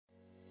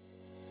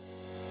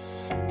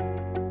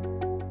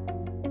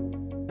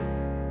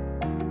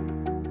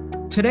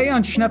Today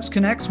on Schneps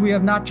Connects, we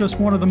have not just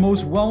one of the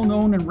most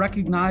well-known and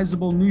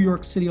recognizable New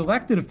York City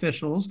elected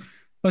officials,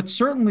 but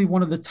certainly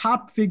one of the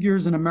top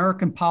figures in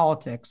American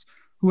politics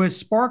who has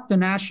sparked a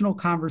national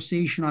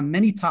conversation on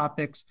many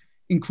topics,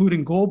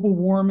 including global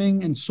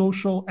warming and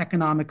social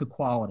economic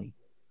equality.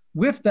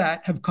 With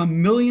that have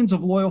come millions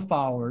of loyal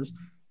followers,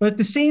 but at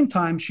the same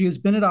time, she has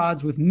been at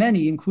odds with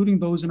many, including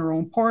those in her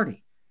own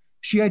party.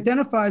 She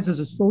identifies as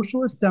a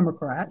socialist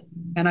Democrat,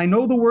 and I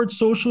know the word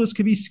socialist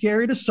can be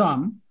scary to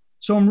some,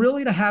 so I'm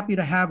really happy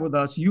to have with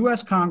us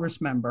U.S. Congress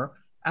member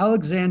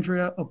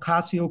Alexandria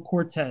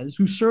Ocasio-Cortez,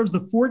 who serves the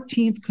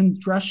 14th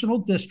Congressional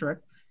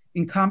District,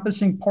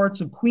 encompassing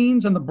parts of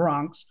Queens and the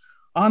Bronx,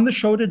 on the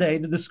show today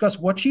to discuss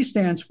what she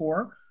stands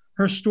for,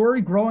 her story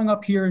growing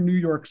up here in New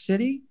York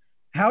City,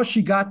 how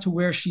she got to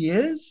where she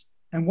is,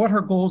 and what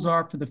her goals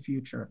are for the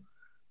future.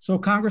 So,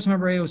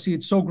 Congressmember AOC,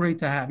 it's so great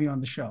to have you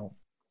on the show.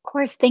 Of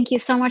course. Thank you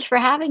so much for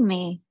having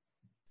me.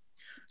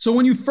 So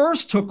when you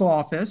first took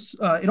office,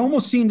 it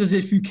almost seemed as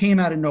if you came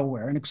out of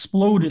nowhere and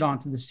exploded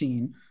onto the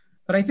scene.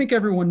 But I think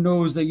everyone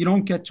knows that you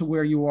don't get to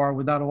where you are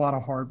without a lot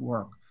of hard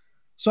work.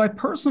 So I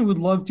personally would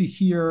love to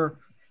hear,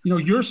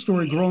 your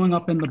story growing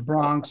up in the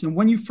Bronx and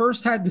when you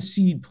first had the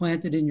seed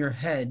planted in your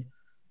head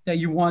that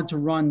you wanted to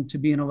run to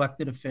be an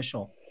elected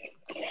official.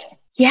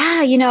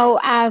 Yeah,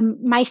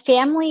 my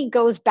family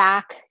goes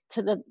back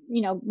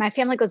my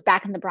family goes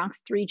back in the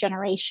Bronx 3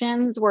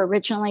 generations. We're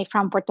originally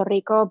from Puerto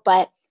Rico,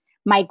 but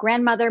my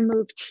grandmother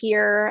moved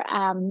here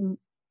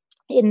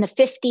in the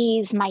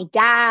 50s. My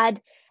dad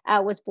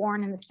was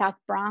born in the South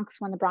Bronx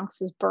when the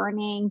Bronx was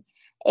burning.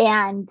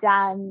 And,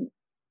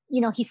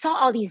 he saw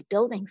all these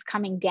buildings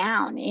coming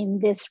down in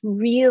this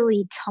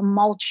really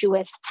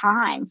tumultuous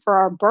time for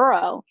our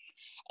borough.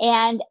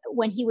 And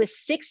when he was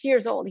 6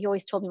 years old, he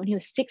always told me when he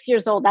was 6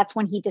 years old, that's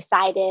when he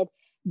decided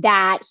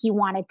that he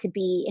wanted to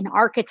be an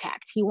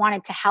architect. He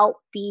wanted to help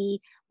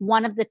be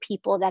one of the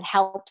people that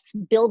helps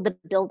build the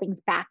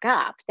buildings back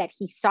up that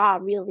he saw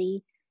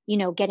really,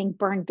 getting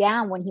burned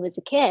down when he was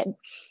a kid.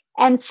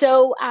 And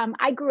so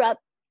I grew up,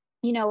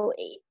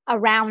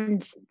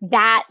 around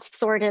that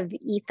sort of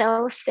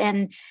ethos.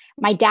 And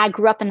my dad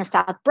grew up in the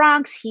South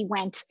Bronx. He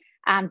went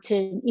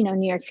to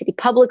New York City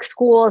public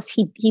schools.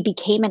 He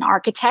became an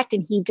architect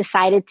and he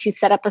decided to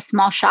set up a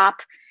small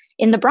shop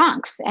in the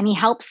Bronx, and he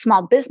helped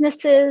small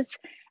businesses,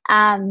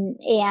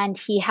 and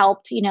he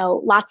helped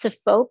lots of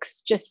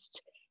folks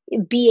just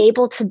be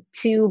able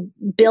to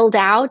build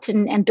out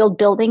and build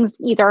buildings,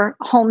 either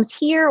homes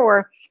here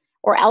or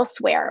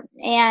elsewhere.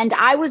 And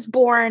I was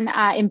born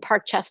in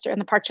Parkchester, in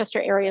the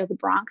Parkchester area of the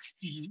Bronx,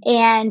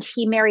 and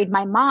he married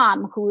my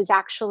mom, who was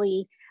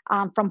actually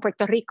from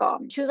Puerto Rico.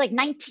 She was like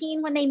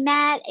 19 when they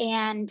met,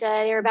 and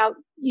they were about,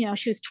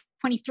 she was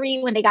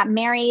 23 when they got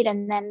married,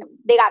 and then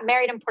they got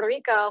married in Puerto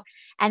Rico,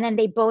 and then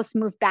they both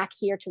moved back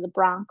here to the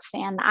Bronx.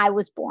 And I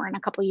was born a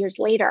couple years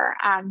later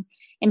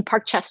in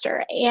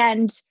Parkchester.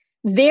 And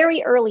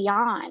very early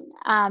on,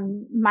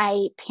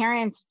 my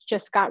parents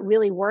just got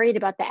really worried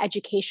about the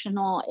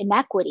educational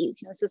inequities.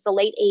 This was the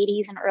late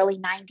 80s and early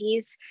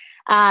 90s,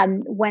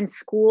 when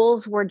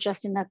schools were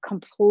just in a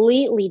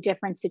completely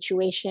different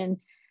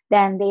situation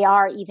than they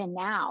are even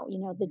now.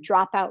 The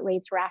dropout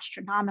rates were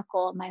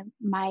astronomical.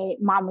 My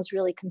mom was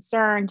really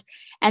concerned.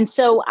 And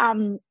so,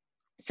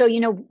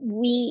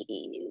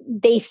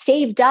 they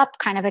saved up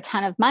kind of a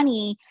ton of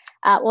money.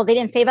 Well, they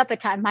didn't save up a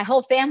ton. My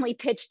whole family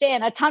pitched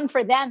in a ton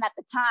for them at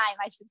the time,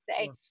 I should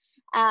say.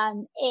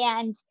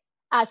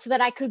 Sure. So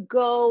that I could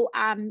go,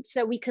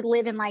 so we could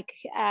live in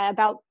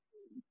about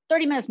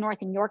 30 minutes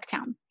north in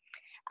Yorktown.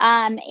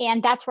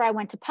 And that's where I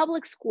went to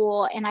public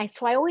school. And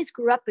so I always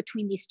grew up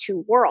between these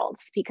two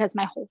worlds because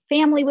my whole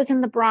family was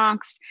in the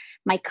Bronx,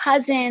 my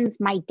cousins,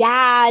 my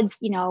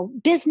dad's,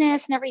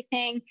 business and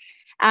everything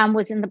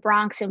was in the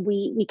Bronx, and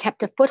we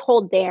kept a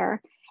foothold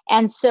there.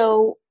 And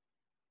so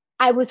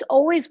I was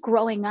always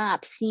growing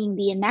up seeing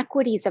the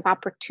inequities of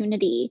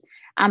opportunity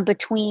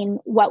between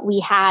what we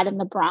had in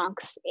the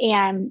Bronx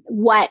and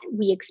what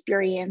we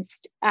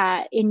experienced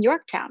in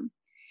Yorktown.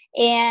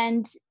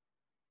 And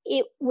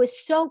it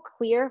was so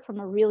clear from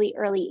a really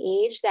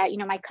early age that,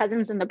 my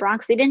cousins in the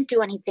Bronx, they didn't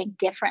do anything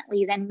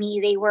differently than me.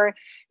 They were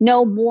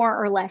no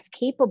more or less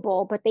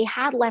capable, but they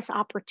had less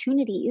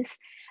opportunities.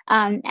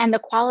 And the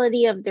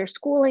quality of their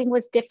schooling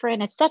was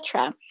different, et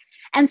cetera.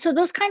 And so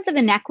those kinds of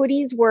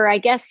inequities were, I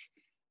guess,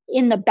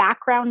 in the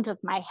background of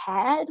my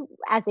head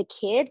as a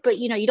kid, but,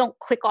 you don't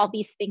click all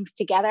these things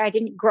together. I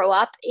didn't grow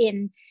up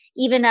in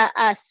even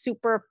a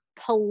super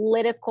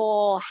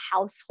political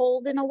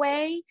household in a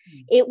way.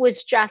 It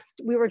was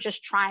just, we were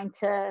just trying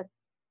to,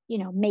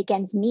 make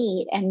ends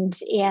meet and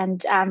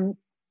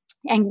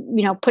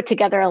put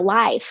together a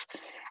life.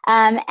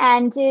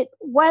 And it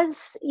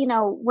was,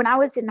 when I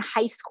was in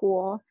high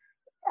school,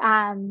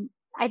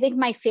 I think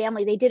my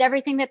family, they did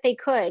everything that they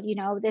could,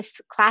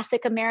 this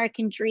classic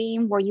American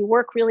dream where you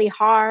work really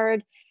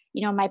hard.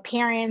 My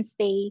parents,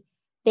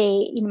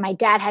 my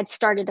dad had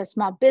started a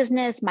small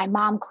business. My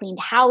mom cleaned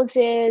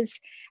houses.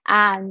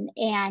 And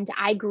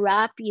I grew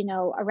up,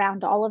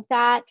 around all of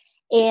that.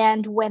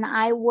 And when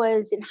I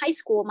was in high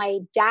school, my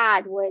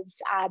dad was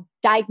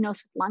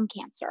diagnosed with lung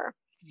cancer.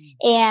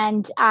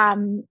 And,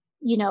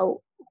 you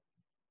know,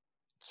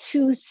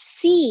 to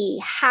see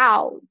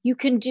how you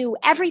can do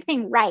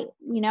everything right,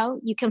 you know,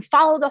 you can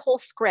follow the whole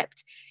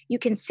script, you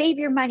can save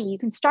your money, you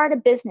can start a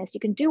business, you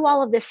can do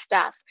all of this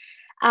stuff.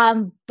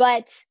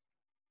 But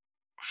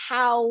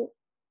how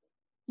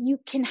you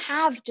can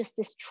have just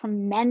this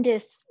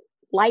tremendous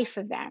life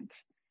event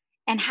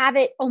and have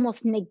it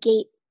almost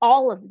negate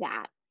all of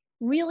that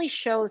really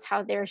shows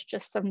how there's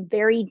just some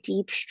very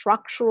deep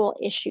structural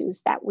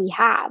issues that we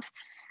have.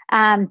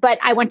 But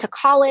I went to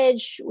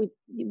college.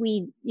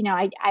 You know,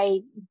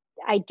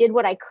 I did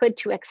what I could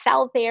to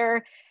excel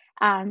there.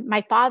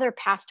 My father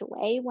passed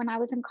away when I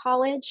was in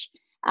college.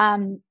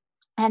 And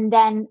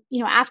then,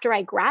 you know, after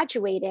I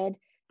graduated,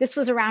 this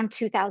was around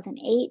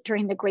 2008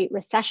 during the Great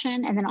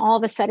Recession. And then all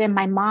of a sudden,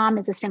 my mom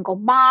is a single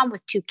mom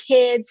with two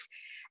kids,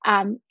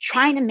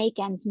 trying to make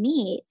ends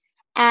meet.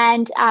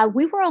 And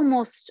we were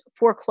almost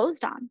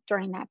foreclosed on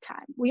during that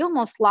time. We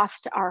almost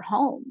lost our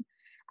home.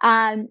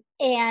 And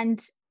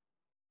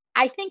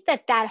I think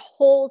that that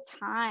whole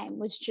time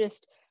was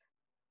just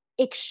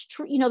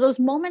extreme. You know, those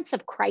moments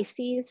of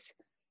crises,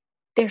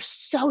 they're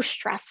so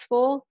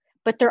stressful,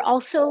 but they're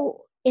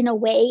also, in a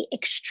way,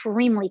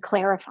 extremely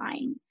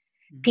clarifying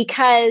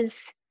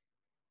because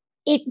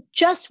it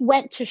just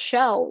went to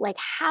show like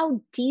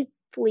how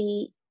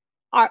deeply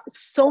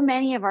so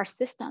many of our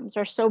systems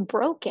are so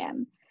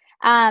broken.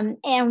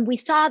 And we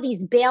saw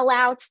these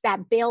bailouts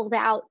that bailed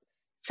out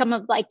some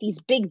of like these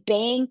big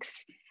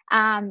banks.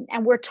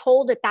 And we're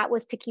told that that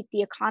was to keep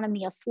the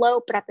economy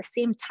afloat. But at the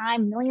same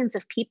time, millions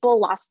of people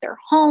lost their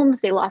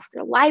homes, they lost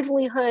their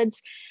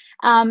livelihoods.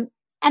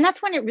 And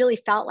that's when it really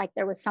felt like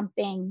there was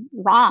something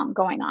wrong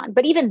going on.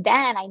 But even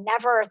then, I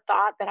never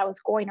thought that I was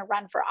going to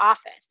run for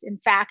office. In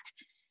fact,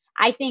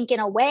 I think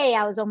in a way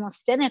I was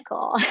almost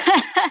cynical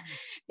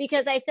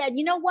because I said,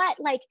 you know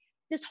what, like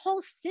this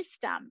whole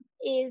system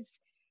is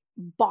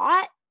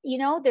bought. You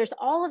know, there's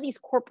all of these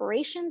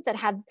corporations that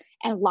have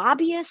and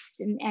lobbyists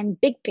and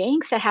big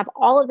banks that have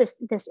all of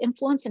this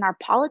influence in our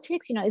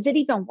politics. You know, is it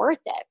even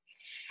worth it?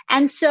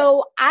 And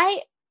so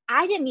I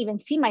didn't even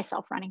see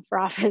myself running for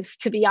office,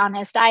 to be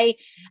honest. I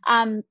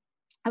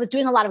was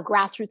doing a lot of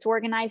grassroots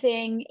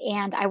organizing,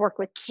 and I worked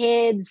with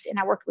kids, and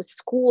I worked with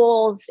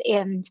schools,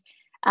 and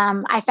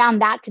I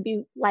found that to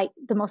be like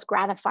the most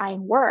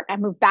gratifying work. I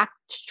moved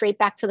straight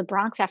back to the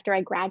Bronx after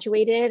I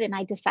graduated, and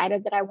I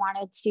decided that I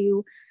wanted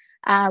to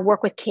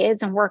work with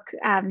kids and work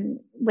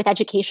with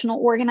educational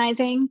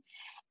organizing.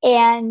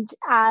 And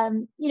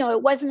you know,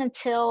 it wasn't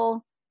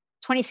until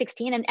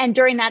 2016, and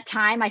during that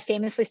time, I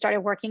famously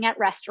started working at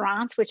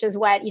restaurants, which is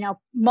what, you know,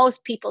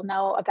 most people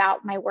know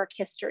about my work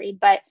history.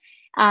 But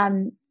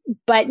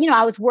you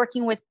know,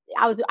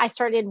 I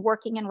started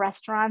working in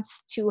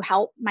restaurants to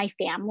help my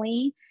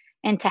family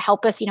and to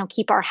help us, you know,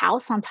 keep our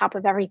house on top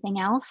of everything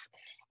else.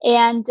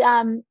 And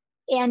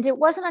it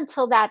wasn't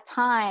until that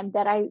time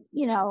that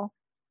you know,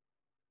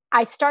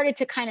 I started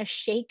to kind of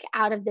shake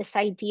out of this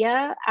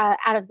idea,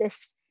 out of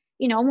this,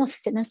 you know,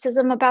 almost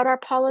cynicism about our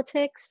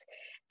politics,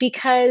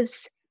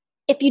 because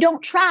if you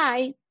don't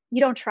try,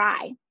 you don't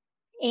try.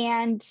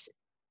 And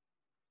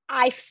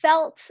I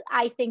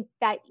think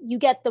that you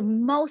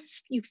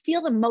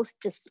feel the most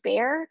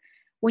despair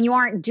when you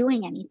aren't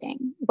doing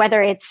anything,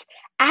 whether it's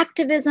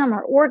activism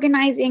or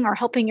organizing or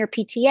helping your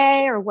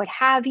PTA or what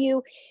have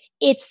you.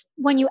 It's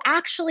when you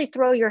actually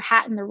throw your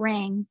hat in the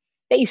ring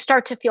that you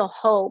start to feel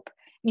hope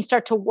and you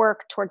start to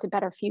work towards a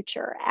better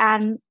future.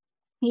 And,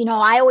 you know,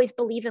 I always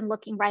believe in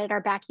looking right at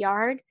our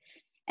backyard.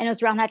 And it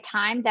was around that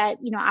time that,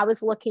 you know, I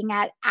was looking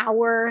at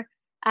our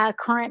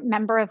current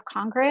member of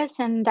Congress,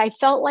 and I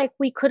felt like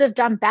we could have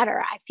done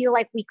better. I feel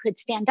like we could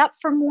stand up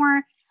for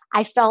more.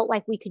 I felt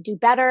like we could do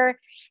better.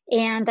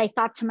 And I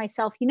thought to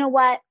myself, you know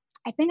what?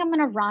 I think I'm going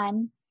to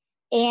run.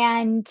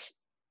 And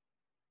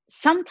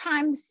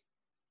sometimes,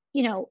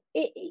 you know,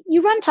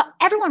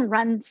 everyone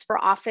runs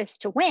for office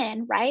to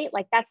win, right?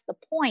 Like that's the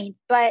point.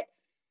 But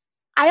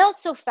I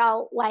also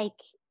felt like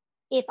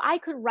if I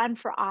could run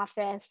for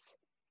office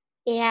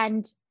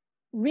and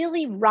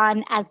really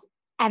run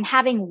and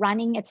having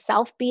running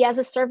itself be as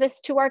a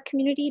service to our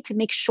community to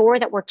make sure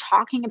that we're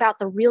talking about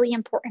the really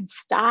important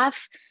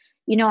stuff,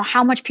 you know,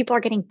 how much people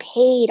are getting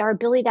paid, our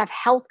ability to have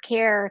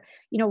healthcare,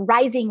 you know,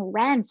 rising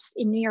rents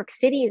in New York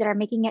City that are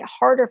making it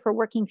harder for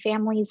working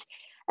families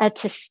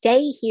to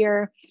stay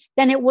here,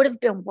 then it would have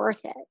been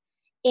worth it.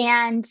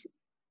 And,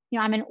 you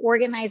know, I'm an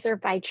organizer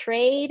by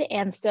trade.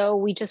 And so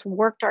we just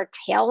worked our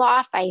tail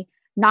off. I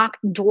knocked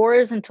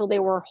doors until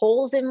there were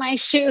holes in my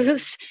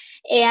shoes.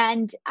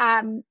 And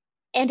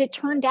it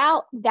turned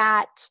out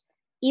that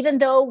even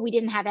though we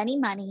didn't have any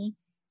money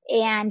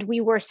and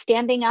we were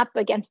standing up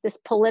against this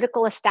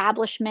political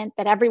establishment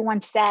that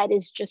everyone said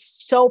is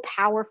just so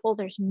powerful,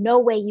 there's no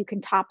way you can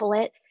topple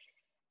it.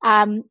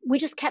 We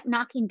just kept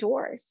knocking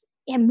doors,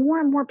 and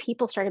more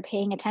people started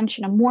paying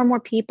attention, and more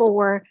people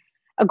were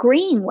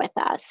agreeing with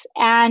us.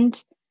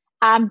 And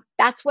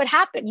that's what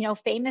happened. You know,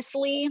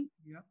 famously,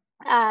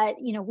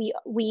 you know,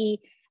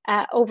 we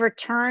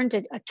overturned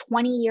a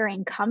 20-year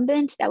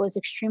incumbent that was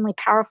extremely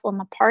powerful in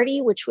the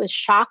party, which was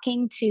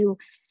shocking to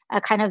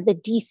kind of the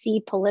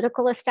DC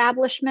political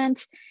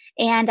establishment.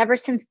 And ever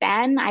since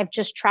then, I've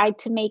just tried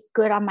to make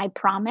good on my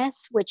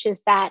promise, which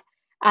is that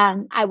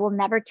I will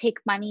never take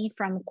money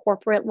from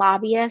corporate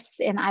lobbyists,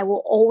 and I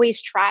will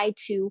always try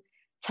to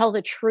tell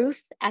the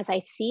truth as I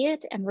see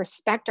it and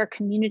respect our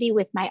community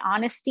with my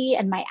honesty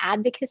and my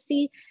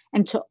advocacy,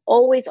 and to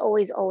always,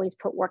 always, always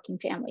put working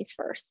families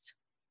first.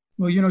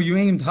 Well, you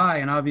aimed high,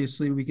 and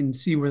obviously we can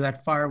see where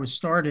that fire was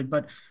started.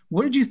 But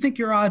what did you think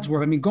your odds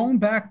were? I mean, going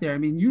back there, I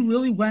mean, you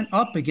really went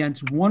up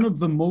against one of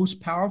the most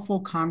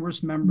powerful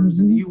Congress members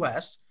in the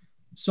U.S.,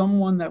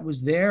 someone that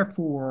was there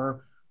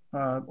for,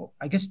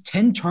 I guess,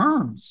 10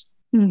 terms,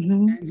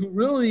 and who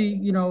really,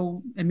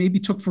 and maybe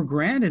took for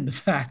granted the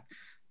fact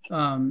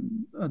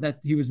that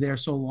he was there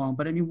so long.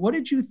 But I mean, what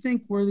did you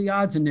think were the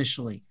odds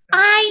initially?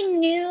 I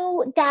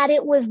knew that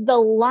it was the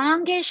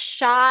longest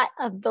shot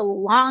of the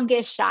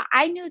longest shot.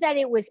 I knew that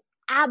it was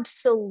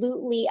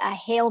absolutely a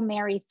Hail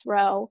Mary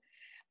throw,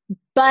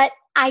 but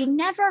I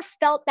never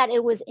felt that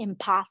it was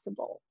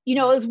impossible.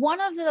 It was one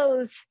of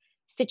those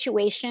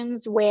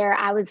situations where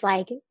I was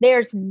like,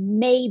 there's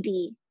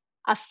maybe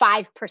a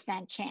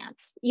 5%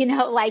 chance,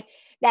 like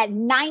that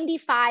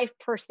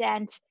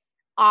 95%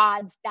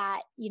 odds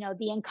that,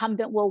 the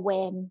incumbent will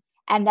win,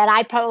 and that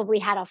I probably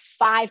had a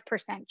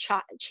 5%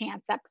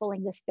 chance at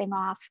pulling this thing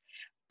off.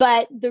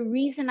 But the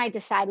reason I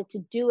decided to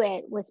do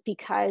it was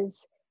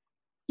because,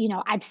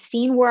 I've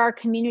seen where our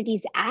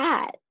community's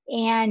at.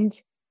 And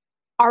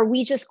are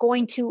we just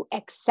going to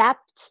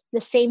accept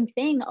the same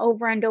thing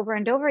over and over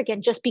and over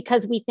again just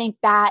because we think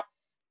that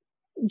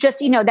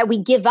that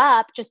we give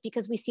up just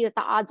because we see that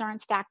the odds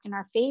aren't stacked in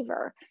our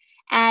favor?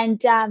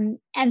 And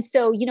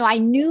so, I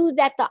knew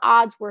that the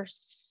odds were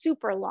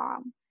super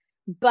long,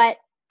 but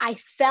I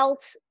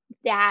felt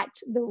that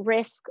the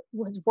risk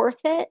was worth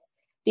it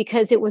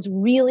because it was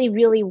really,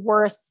 really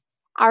worth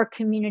our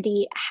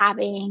community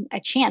having a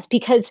chance,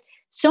 because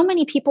so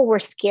many people were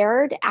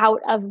scared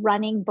out of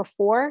running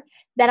before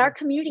that our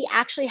community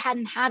actually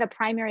hadn't had a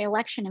primary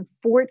election in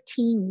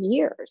 14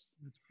 years.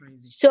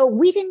 So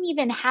we didn't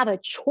even have a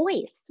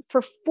choice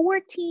for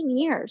 14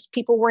 years.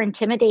 People were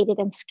intimidated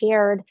and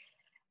scared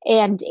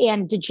and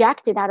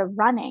dejected out of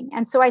running.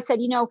 And so I said,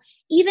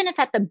 even if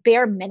at the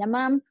bare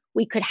minimum,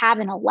 we could have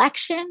an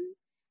election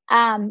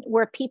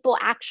where people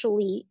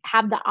actually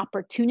have the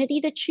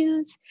opportunity to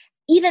choose,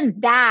 even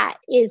that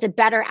is a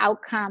better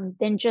outcome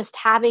than just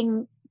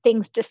having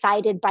things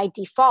decided by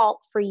default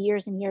for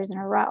years and years in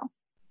a row.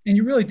 And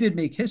you really did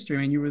make history.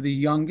 I mean, you were the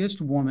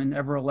youngest woman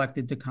ever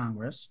elected to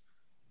Congress.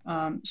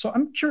 So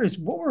I'm curious,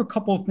 what were a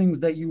couple of things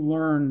that you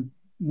learned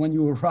when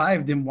you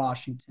arrived in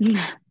Washington,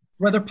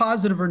 whether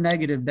positive or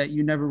negative, that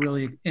you never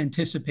really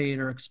anticipated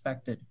or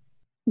expected?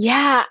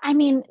 Yeah, I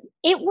mean,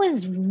 it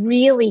was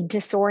really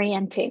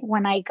disorienting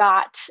when I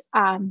got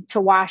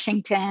to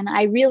Washington.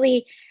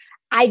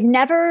 I'd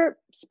never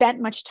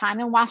spent much time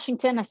in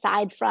Washington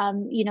aside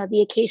from,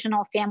 the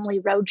occasional family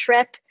road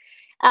trip.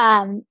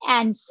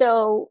 And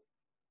so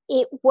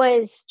it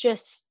was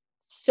just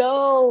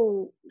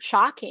so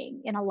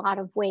shocking in a lot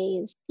of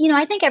ways.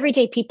 I think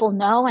everyday people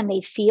know and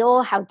they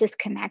feel how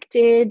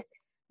disconnected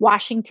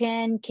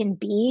Washington can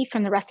be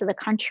from the rest of the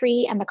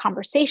country and the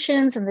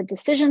conversations and the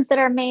decisions that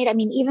are made. I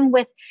mean, even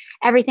with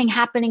everything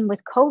happening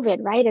with COVID,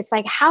 right? It's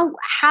like,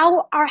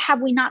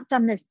 have we not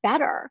done this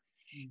better?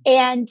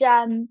 And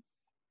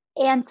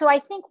so I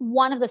think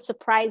one of the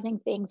surprising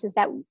things is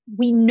that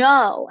we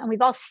know, and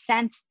we've all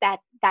sensed that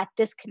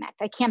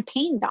disconnect. I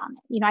campaigned on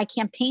it. I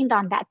campaigned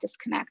on that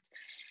disconnect.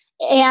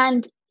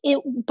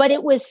 But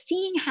it was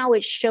seeing how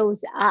it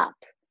shows up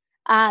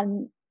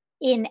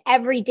in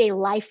everyday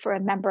life for a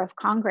member of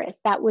Congress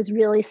that was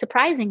really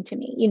surprising to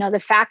me. The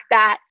fact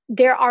that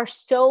there are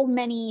so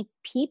many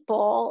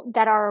people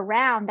that are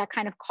around that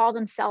kind of call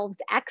themselves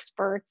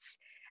experts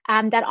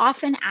that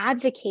often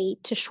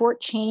advocate to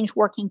shortchange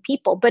working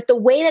people. But the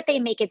way that they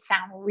make it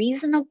sound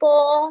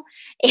reasonable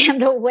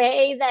and the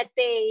way that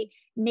they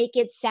make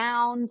it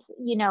sound,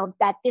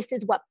 that this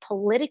is what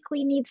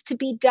politically needs to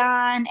be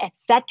done, et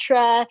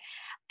cetera.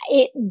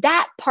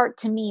 That part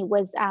to me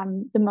was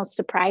the most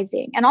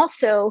surprising. And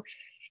also,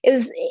 it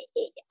was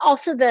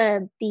also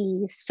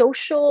the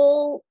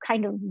social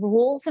kind of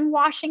rules in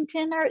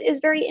Washington is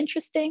very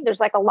interesting. There's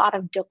like a lot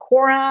of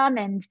decorum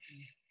and,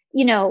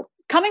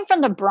 coming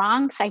from the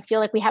Bronx, I feel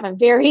like we have a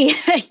very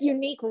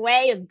unique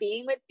way of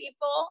being with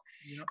people.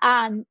 Yep.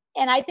 And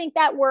I think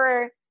that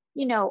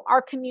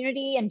our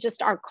community and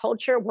just our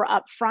culture, we're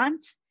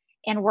upfront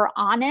and we're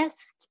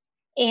honest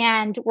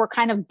and we're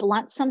kind of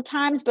blunt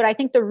sometimes. But I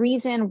think the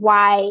reason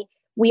why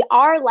we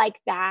are like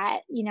that,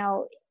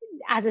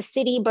 as a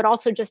city, but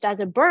also just as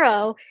a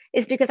borough,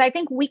 is because I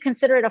think we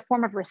consider it a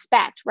form of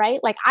respect,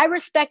 right? Like, I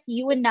respect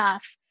you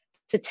enough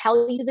to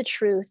tell you the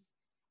truth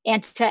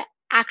and to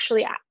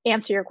actually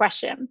answer your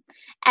question.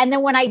 And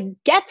then when I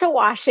get to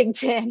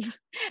Washington,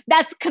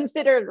 that's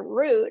considered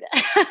rude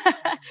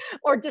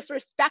or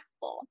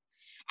disrespectful.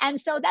 And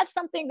so that's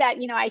something that,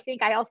 I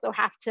think I also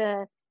have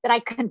to that I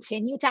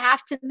continue to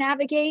have to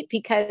navigate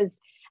because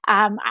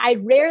I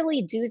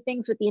rarely do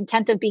things with the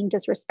intent of being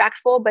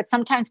disrespectful, but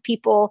sometimes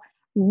people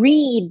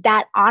read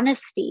that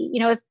honesty.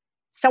 If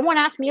someone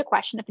asks me a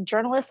question, if a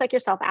journalist like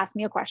yourself asks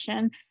me a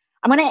question,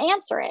 I'm going to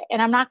answer it,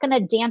 and I'm not going to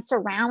dance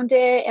around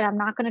it, and I'm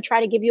not going to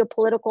try to give you a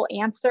political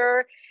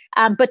answer.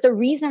 But the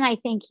reason I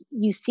think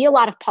you see a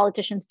lot of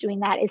politicians doing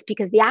that is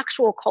because the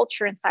actual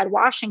culture inside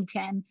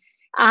Washington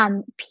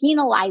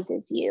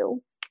penalizes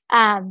you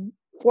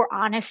for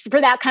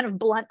that kind of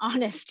blunt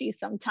honesty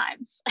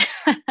sometimes.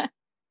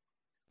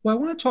 Well, I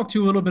want to talk to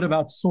you a little bit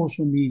about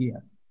social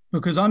media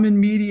because I'm in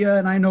media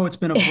and I know it's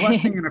been a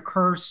blessing and a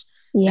curse.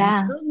 And it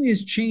Yeah. certainly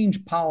has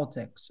changed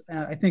politics.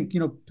 I think,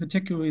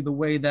 particularly the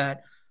way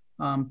that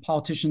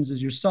politicians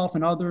as yourself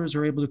and others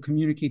are able to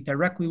communicate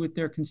directly with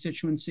their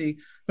constituency.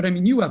 But I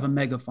mean, you have a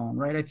megaphone,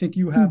 right? I think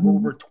you have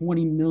over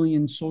 20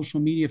 million social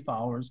media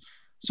followers.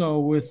 So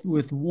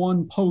with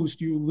one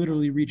post, you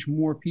literally reach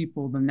more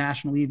people than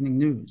national evening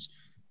news.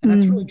 And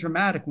that's really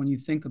dramatic when you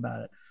think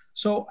about it.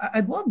 So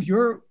I'd love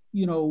your,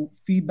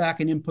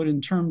 feedback and input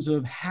in terms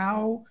of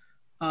how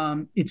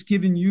it's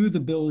given you the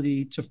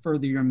ability to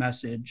further your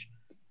message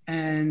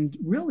and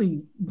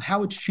really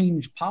how it's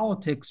changed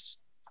politics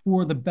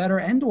for the better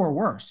and or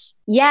worse.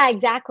 Yeah,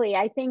 exactly.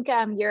 I think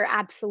you're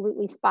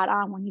absolutely spot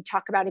on when you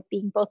talk about it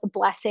being both a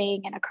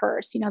blessing and a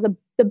curse.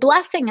 The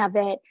blessing of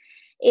it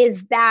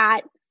is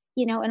that,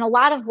 in a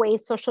lot of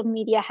ways, social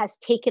media has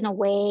taken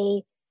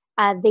away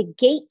the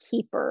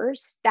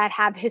gatekeepers that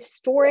have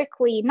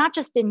historically, not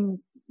just in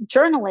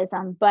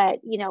journalism, but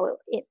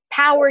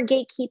power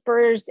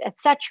gatekeepers,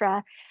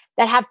 etc.,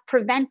 that have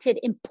prevented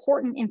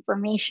important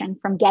information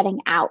from getting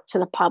out to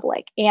the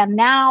public. And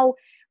now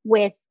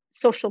with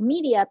social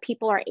media,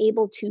 people are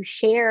able to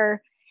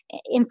share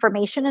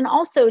information. And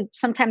also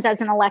sometimes as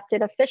an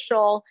elected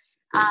official,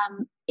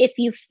 if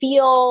you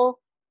feel,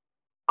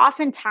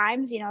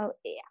 oftentimes,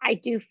 I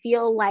do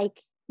feel like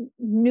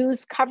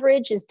news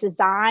coverage is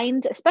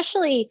designed,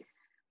 especially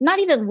not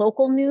even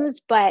local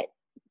news, but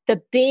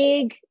the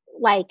big,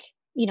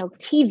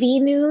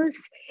 TV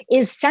news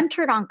is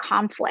centered on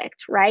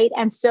conflict, right?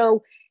 And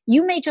so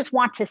you may just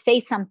want to say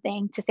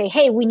something to say,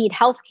 hey, we need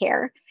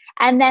healthcare.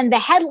 And then the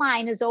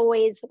headline is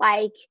always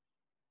like,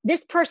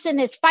 this person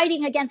is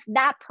fighting against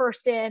that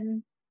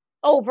person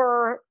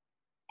over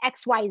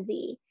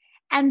XYZ.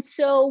 And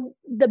so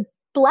the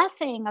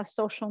blessing of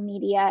social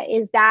media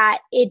is that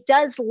it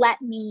does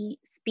let me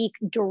speak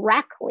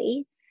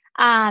directly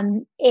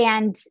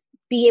and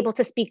be able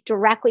to speak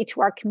directly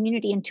to our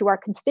community and to our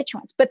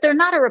constituents, but they're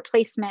not a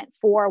replacement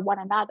for one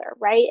another,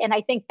 right? And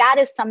I think that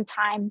is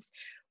sometimes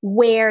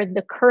where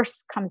the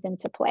curse comes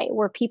into play,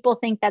 where people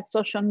think that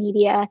social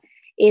media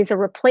is a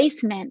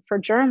replacement for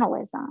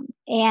journalism,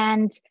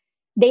 and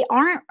they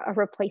aren't a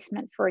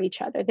replacement for each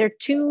other. They're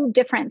two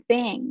different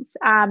things.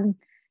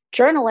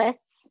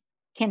 Journalists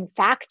can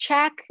fact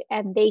check,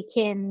 and they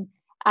can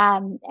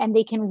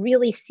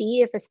really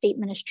see if a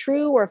statement is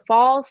true or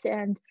false.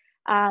 And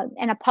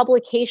a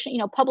publication,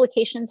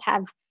 publications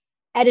have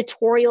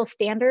editorial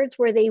standards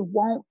where they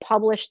won't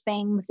publish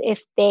things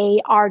if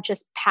they are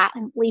just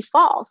patently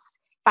false.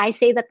 If I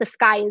say that the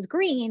sky is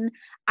green,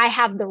 I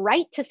have the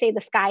right to say the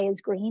sky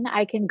is green.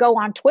 I can go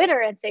on Twitter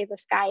and say the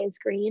sky is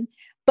green,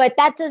 but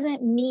that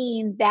doesn't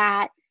mean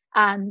that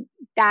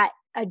that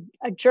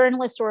a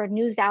journalist or a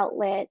news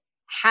outlet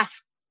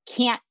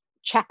can't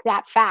check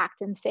that fact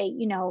and say,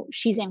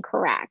 she's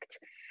incorrect.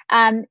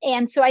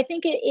 And so I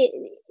think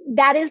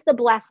that is the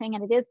blessing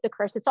and it is the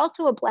curse. It's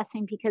also a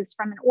blessing because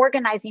from an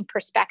organizing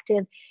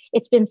perspective,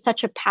 it's been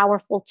such a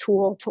powerful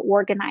tool to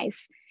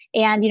organize.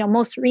 And,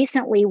 most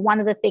recently, one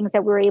of the things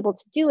that we were able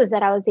to do is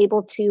that I was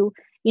able to,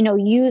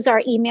 use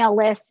our email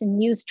lists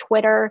and use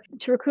Twitter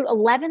to recruit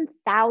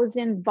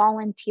 11,000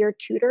 volunteer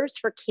tutors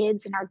for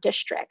kids in our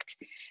district.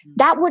 Mm-hmm.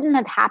 That wouldn't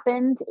have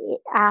happened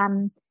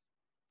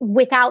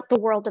without the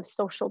world of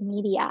social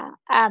media,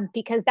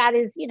 because that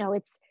is,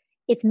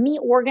 it's me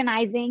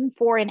organizing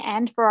for an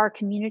end for our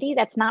community.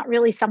 That's not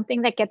really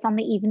something that gets on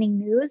the evening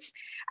news,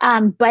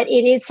 but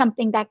it is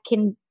something that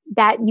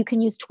you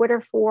can use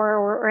Twitter for,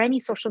 or any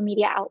social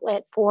media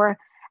outlet for,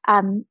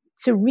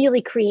 to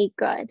really create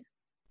good.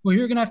 Well,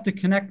 you're going to have to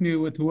connect me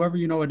with whoever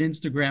you know at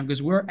Instagram,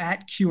 because we're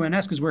at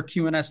QNS, because we're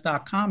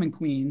QNS.com in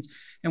Queens,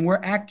 and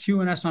we're at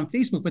QNS on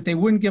Facebook, but they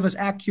wouldn't give us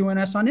at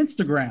QNS on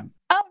Instagram.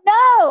 Oh,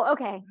 no.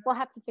 Okay. We'll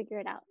have to figure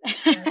it out.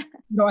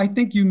 I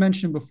think you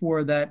mentioned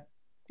before that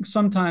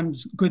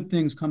sometimes good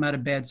things come out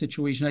of bad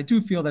situations. I do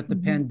feel that the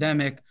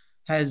pandemic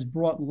has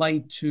brought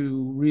light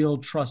to real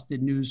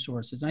trusted news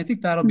sources. And I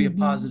think that'll be a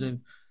positive,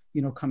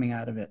 coming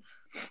out of it.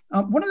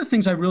 One of the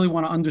things I really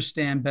want to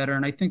understand better,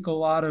 and I think a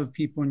lot of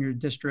people in your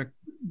district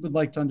would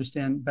like to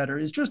understand better,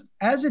 is just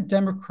as a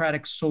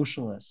democratic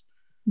socialist,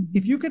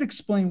 if you could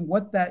explain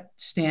what that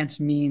stance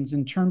means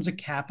in terms of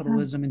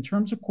capitalism, in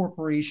terms of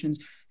corporations,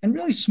 and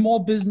really small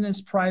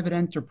business, private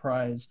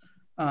enterprise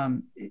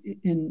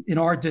in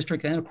our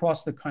district and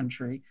across the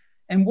country,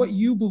 and what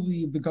you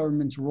believe the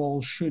government's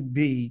role should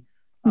be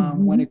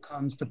when it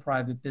comes to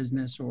private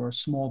business or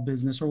small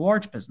business or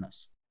large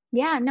business.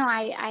 Yeah, no,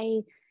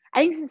 I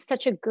think this is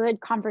such a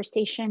good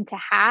conversation to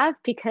have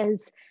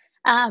because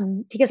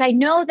I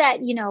know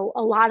that, you know,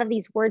 a lot of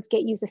these words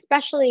get used,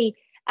 especially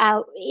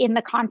in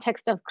the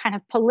context of kind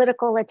of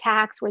political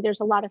attacks where there's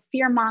a lot of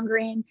fear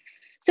mongering.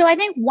 So I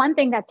think one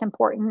thing that's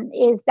important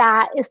is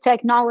to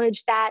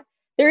acknowledge that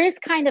there is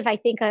kind of, I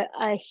think,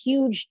 a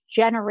huge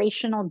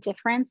generational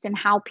difference in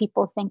how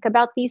people think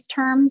about these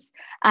terms,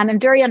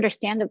 and very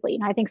understandably.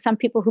 And I think some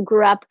people who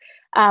grew up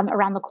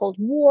around the Cold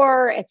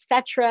War, et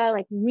cetera,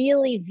 like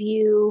really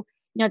view,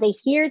 you know, they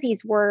hear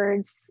these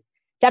words,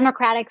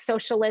 democratic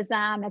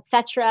socialism, et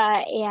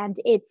cetera, and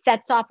it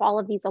sets off all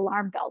of these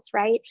alarm bells,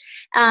 right?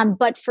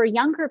 But for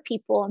younger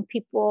people and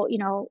people, you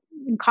know,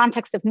 in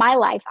context of my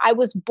life, I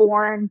was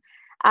born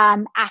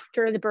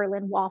after the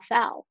Berlin Wall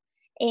fell.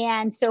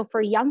 And so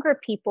for younger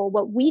people,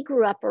 what we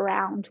grew up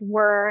around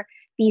were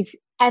these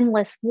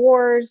endless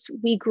wars.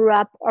 We grew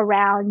up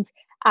around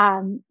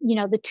you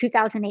know, the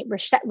 2008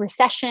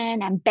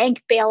 recession and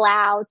bank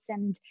bailouts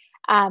and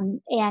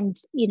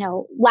you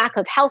know, lack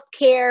of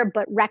healthcare,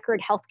 but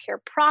record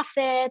healthcare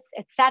profits,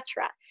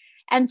 etc.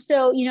 And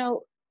so, you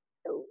know,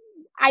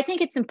 I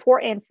think it's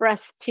important for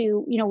us to,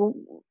 you know,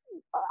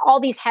 all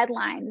these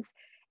headlines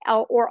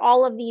or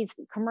all of these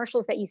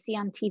commercials that you see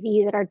on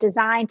TV that are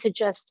designed to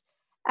just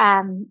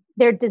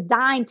they're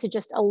designed to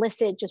just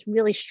elicit just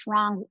really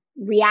strong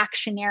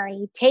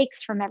reactionary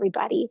takes from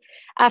everybody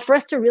for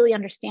us to really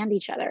understand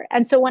each other.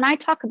 And so when I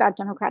talk about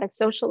democratic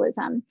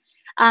socialism,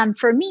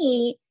 for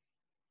me,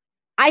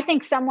 I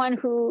think someone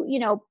who, you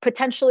know,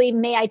 potentially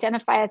may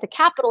identify as a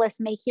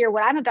capitalist may hear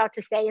what I'm about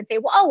to say and say,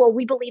 well, oh, well,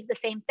 we believe the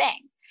same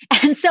thing.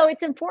 And so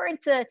it's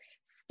important to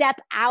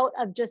step out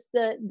of just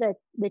the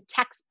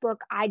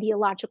textbook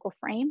ideological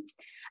frames,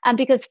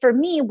 because for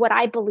me, what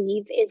I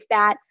believe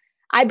that,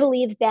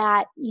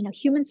 you know,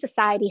 human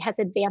society has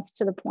advanced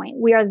to the point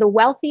we are the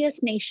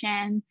wealthiest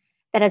nation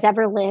that has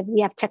ever lived.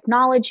 We have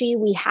technology,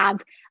 we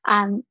have,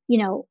 you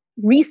know,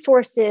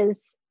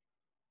 resources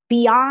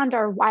beyond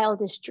our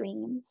wildest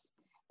dreams,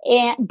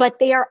 but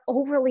they are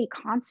overly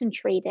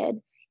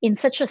concentrated in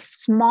such a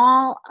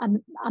small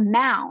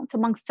amount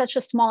amongst such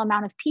a small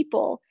amount of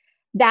people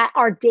that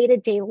our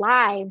day-to-day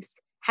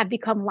lives have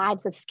become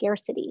lives of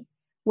scarcity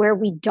where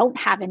we don't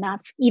have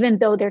enough even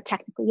though there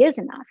technically is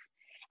enough.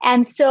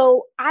 And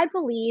so I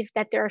believe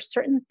that there are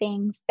certain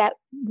things that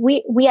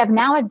we have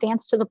now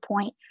advanced to the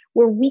point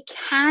where we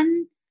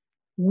can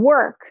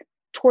work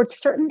towards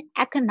certain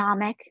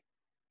economic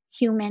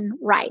human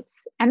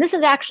rights. And this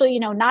is actually, you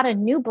know, not a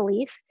new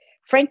belief.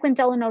 Franklin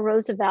Delano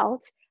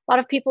Roosevelt, a lot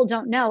of people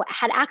don't know,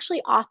 had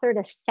actually authored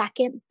a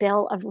second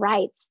Bill of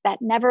Rights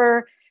that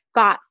never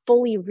got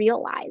fully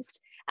realized.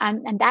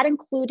 And that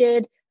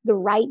included the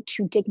right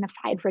to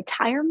dignified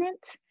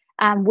retirement,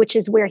 which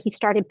is where he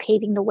started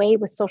paving the way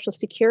with Social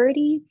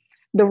Security,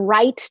 the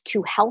right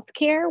to health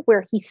care,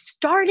 where he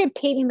started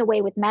paving the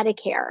way with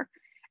Medicare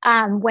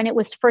when it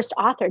was first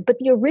authored. But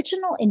the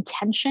original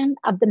intention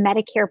of the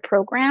Medicare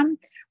program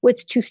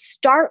was to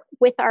start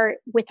with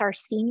our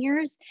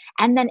seniors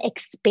and then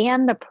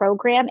expand the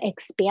program,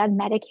 expand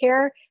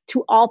Medicare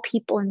to all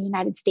people in the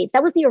United States.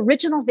 That was the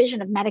original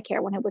vision of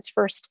Medicare when it was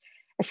first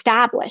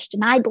established.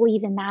 And I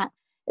believe in that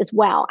as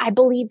well. I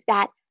believe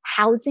that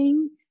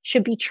housing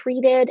should be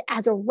treated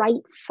as a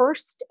right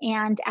first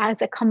and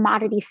as a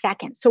commodity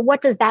second. So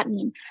what does that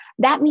mean?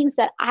 That means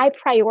that I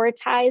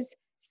prioritize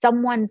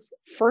someone's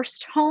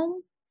first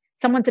home,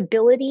 someone's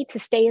ability to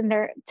stay in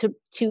their to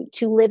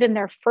live in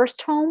their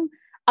first home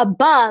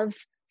above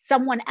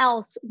someone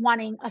else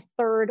wanting a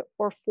third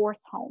or fourth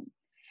home.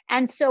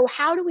 And so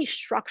how do we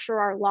structure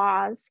our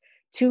laws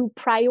to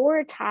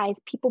prioritize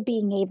people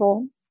being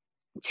able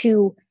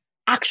to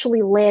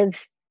actually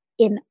live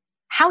in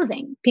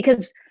housing?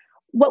 Because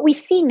what we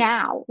see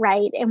now,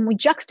 right, and we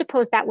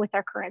juxtapose that with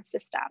our current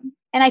system.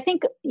 And I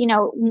think, you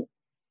know,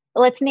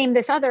 let's name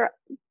this other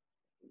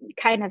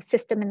kind of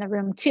system in the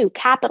room too,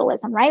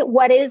 capitalism, right?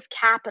 What is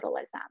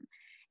capitalism?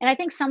 And I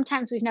think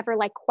sometimes we've never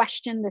like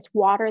questioned this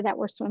water that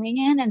we're swimming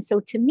in. And so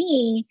to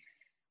me,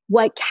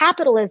 what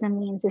capitalism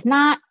means is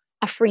not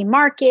a free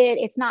market,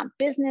 it's not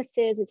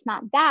businesses, it's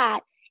not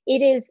that.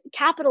 It is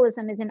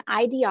capitalism is an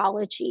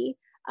ideology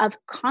of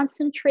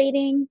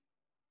concentrating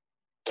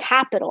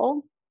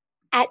capital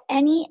at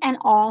any and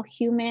all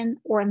human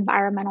or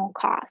environmental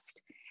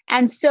cost.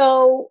 And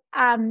so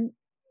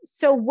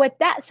so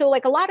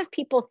like a lot of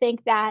people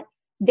think that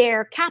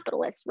they're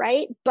capitalists,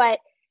 right? But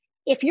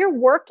if you're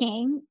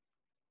working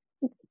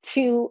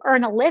to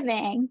earn a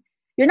living,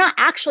 you're not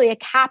actually a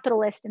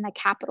capitalist in the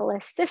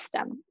capitalist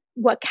system.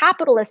 What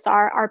capitalists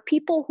are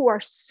people who are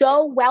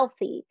so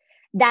wealthy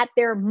that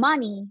their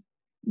money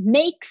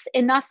makes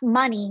enough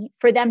money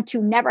for them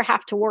to never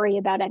have to worry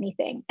about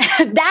anything.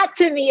 That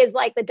to me is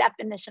like the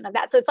definition of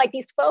that. So it's like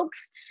these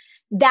folks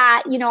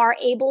that, you know, are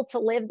able to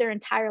live their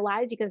entire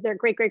lives because their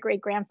great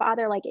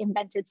grandfather like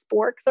invented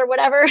sporks or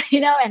whatever,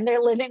 you know, and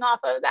they're living off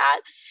of that.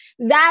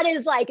 That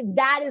is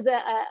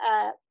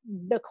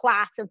the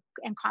class of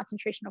and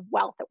concentration of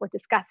wealth that we're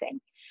discussing.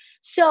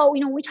 So,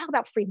 when we talk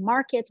about free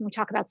markets, when we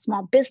talk about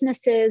small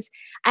businesses,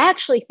 I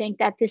actually think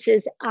that this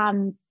is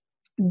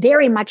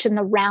very much in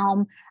the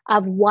realm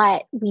of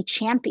what we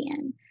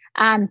champion,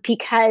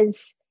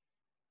 because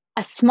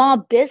a small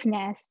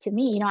business, to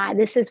me,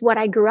 this is what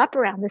I grew up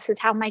around. This is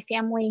how my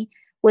family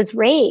was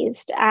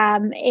raised.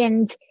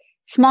 And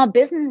small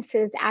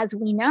businesses, as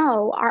we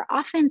know, are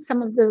often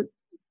some of the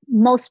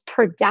most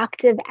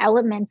productive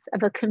elements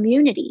of a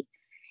community.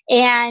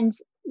 And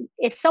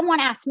if someone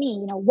asks me,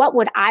 what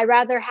would I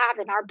rather have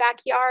in our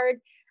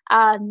backyard,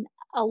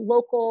 a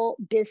local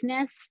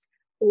business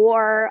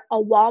or a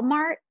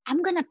Walmart,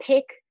 I'm going to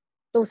pick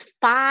those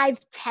 5,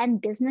 10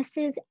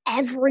 businesses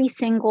every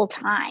single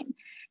time,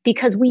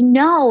 because we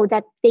know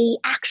that they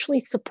actually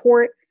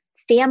support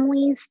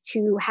families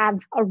to have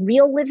a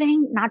real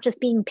living, not just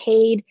being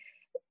paid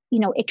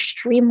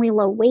extremely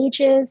low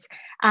wages,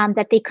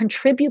 that they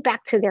contribute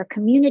back to their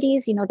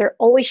communities. They're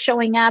always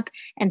showing up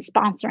and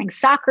sponsoring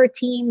soccer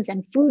teams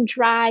and food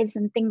drives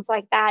and things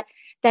like that,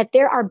 that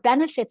there are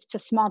benefits to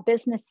small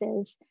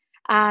businesses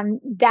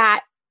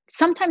that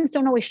sometimes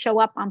don't always show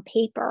up on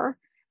paper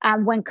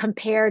when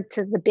compared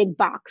to the big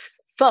box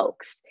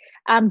folks.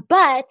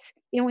 But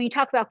when you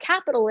talk about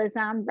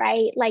capitalism,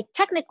 right, like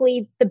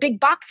technically the big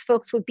box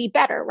folks would be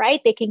better, right?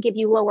 They can give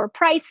you lower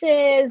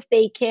prices.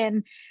 They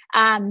can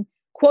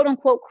quote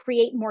unquote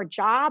create more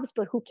jobs,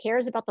 but who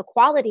cares about the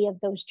quality of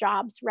those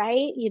jobs,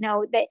 right?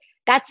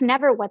 That's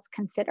never what's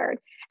considered.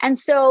 And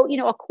so,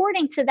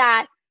 according to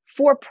that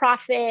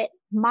for-profit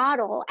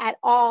model at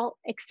all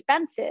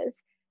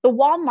expenses, the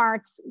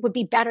Walmarts would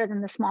be better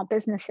than the small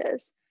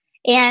businesses.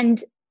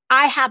 And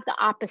I have the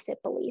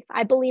opposite belief.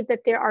 I believe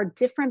that there are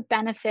different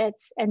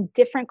benefits and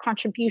different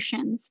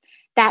contributions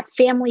that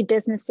family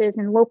businesses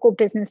and local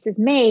businesses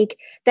make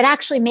that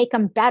actually make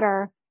them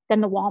better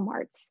than the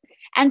Walmarts.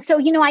 And so,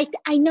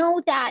 I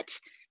know that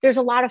there's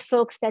a lot of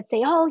folks that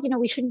say, oh,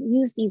 we shouldn't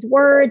use these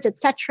words, et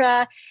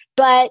cetera.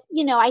 But,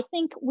 I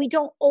think we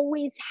don't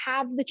always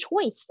have the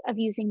choice of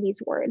using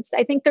these words.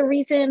 I think the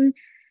reason,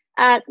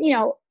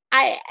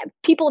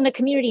 people in the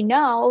community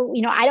know,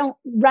 I don't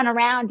run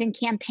around and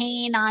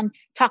campaign on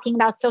talking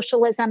about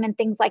socialism and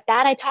things like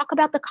that. I talk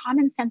about the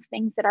common sense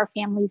things that our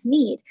families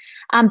need.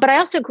 But I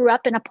also grew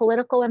up in a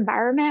political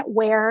environment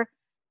where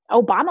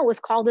Obama was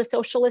called a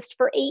socialist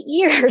for 8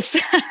 years.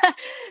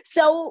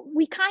 So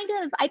we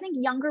I think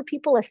younger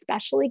people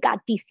especially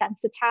got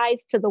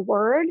desensitized to the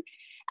word.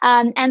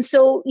 And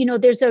so,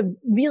 there's a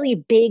really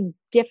big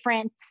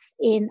difference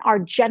in our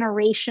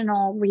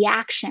generational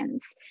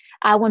reactions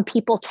when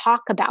people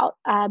talk about,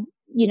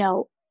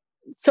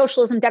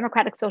 socialism,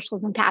 democratic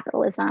socialism,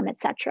 capitalism,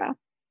 et cetera.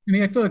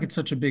 I feel like it's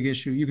such a big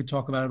issue. You could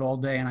talk about it all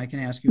day, and I can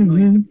ask you a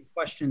million different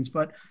questions.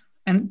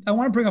 And I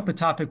want to bring up a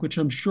topic which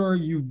I'm sure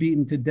you've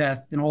beaten to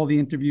death in all the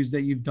interviews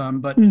that you've done.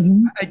 But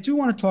I do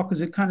want to talk,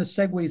 because it kind of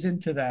segues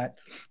into that,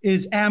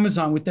 is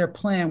Amazon with their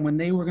plan when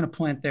they were going to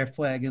plant their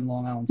flag in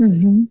Long Island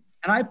City.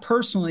 And I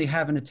personally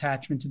have an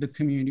attachment to the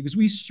community because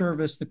we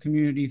service the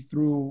community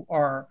through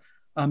our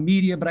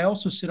media, but I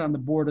also sit on the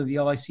board of the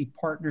LIC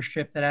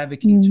partnership that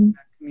advocates for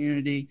that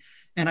community.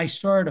 And I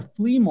started a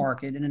flea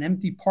market in an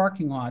empty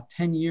parking lot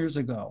 10 years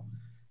ago.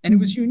 And it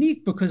was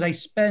unique because I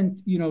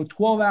spent,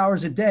 12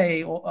 hours a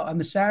day on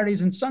the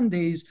Saturdays and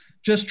Sundays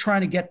just trying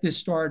to get this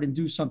started and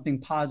do something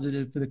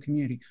positive for the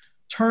community.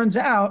 Turns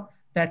out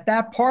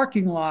that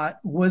parking lot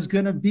was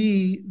going to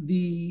be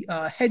the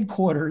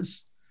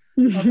headquarters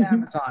of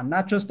Amazon,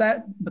 not just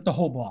that, but the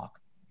whole block.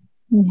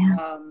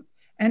 Yeah.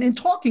 And in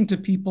talking to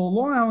people,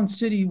 Long Island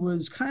City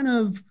was kind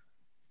of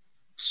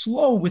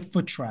slow with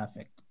foot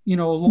traffic,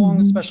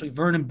 along especially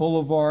Vernon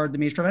Boulevard, the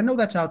Main Street. I know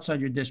that's outside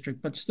your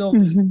district, but still,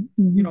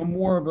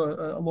 more of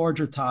a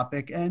larger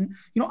topic. And,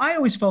 I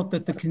always felt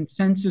that the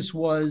consensus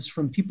was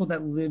from people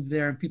that live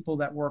there and people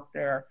that work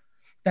there,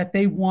 that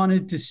they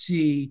wanted to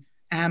see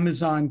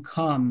Amazon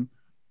come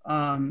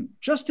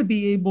just to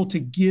be able to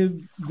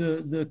give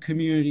the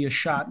community a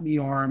shot in the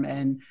arm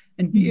and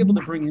be able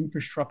to bring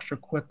infrastructure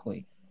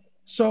quickly.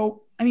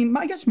 So,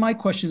 I guess my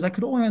question is, I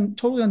could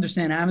totally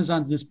understand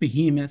Amazon's this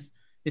behemoth.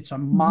 It's a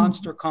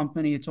monster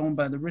company. It's owned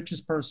by the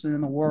richest person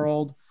in the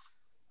world.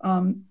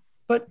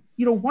 But,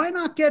 why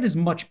not get as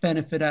much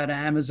benefit out of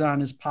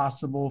Amazon as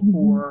possible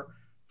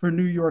for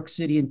New York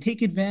City and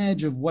take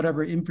advantage of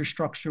whatever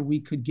infrastructure we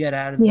could get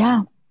out of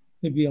them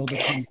to be able to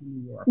come to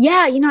New York?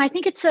 Yeah, I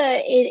think it's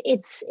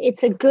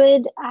a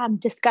good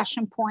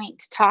discussion point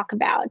to talk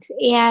about.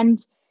 And,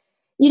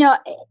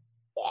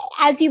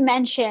 as you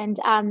mentioned,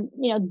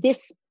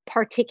 this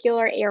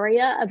particular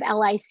area of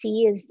LIC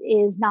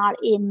is not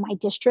in my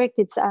district.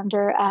 It's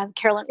under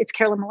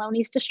Carolyn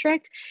Maloney's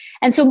district.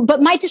 And so,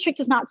 but my district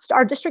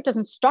our district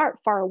doesn't start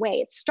far away.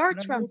 It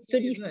starts from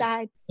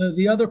Sunnyside.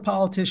 The other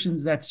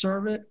politicians that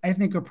serve it, I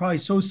think, are probably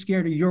so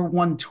scared of your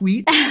one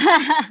tweet.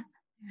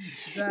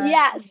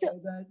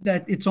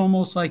 That it's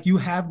almost like you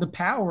have the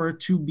power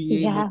to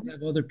be able to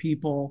have other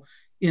people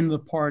in the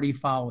party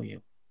follow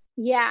you.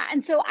 Yeah.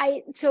 And so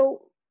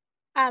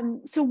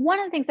one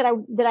of the things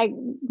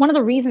one of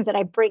the reasons that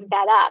I bring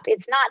that up,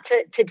 it's not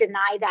to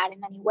deny that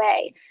in any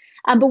way.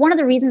 But one of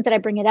the reasons that I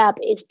bring it up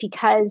is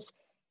because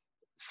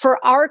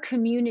for our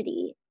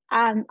community,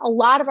 a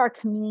lot of our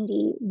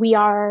community, we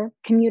are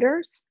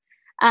commuters,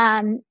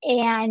 and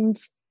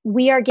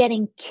we are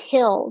getting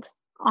killed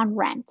on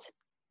rent.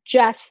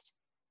 Just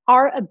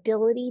our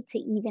ability to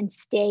even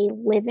stay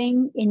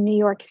living in New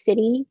York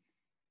City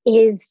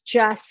is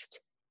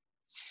just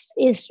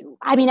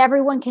I mean,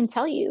 everyone can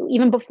tell you,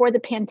 even before the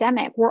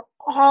pandemic,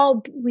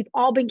 we've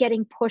all been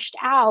getting pushed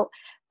out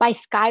by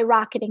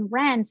skyrocketing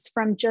rents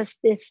from just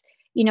this,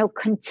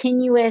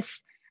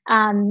 continuous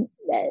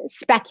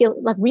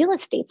like real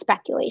estate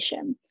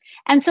speculation.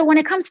 And so when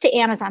it comes to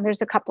Amazon,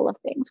 there's a couple of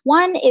things.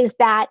 One is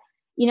that,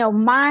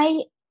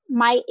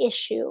 my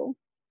issue,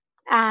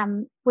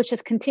 which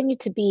has continued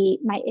to be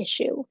my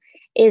issue,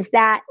 is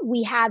that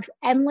we have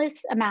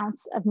endless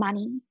amounts of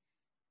money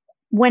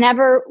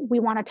whenever we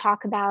want to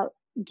talk about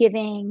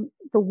giving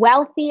the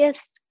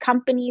wealthiest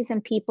companies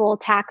and people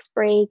tax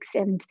breaks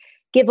and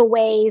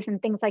giveaways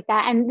and things like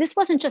that. And this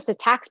wasn't just a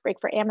tax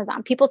break for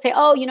Amazon. People say,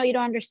 oh, you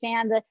don't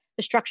understand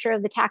the structure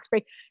of the tax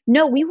break.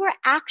 No, we were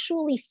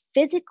actually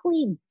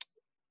physically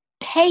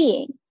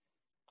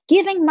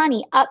giving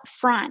money up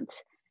front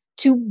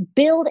to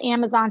build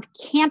Amazon's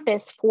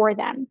campus for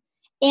them.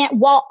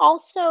 And while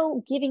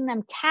also giving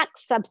them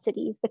tax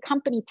subsidies, the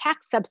company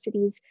tax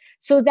subsidies,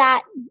 so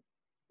that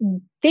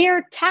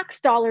their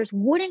tax dollars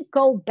wouldn't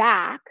go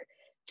back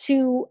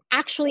to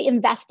actually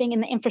investing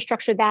in the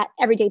infrastructure that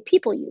everyday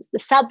people use, the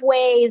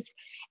subways,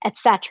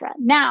 etc.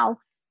 Now,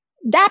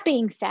 that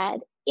being said,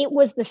 it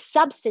was the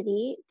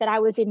subsidy that I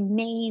was in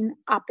main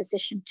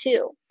opposition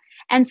to.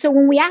 And so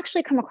when we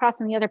actually come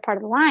across on the other part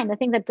of the line, the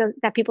thing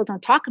that people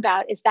don't talk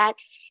about is that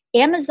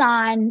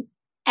Amazon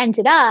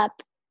ended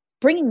up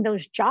bringing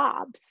those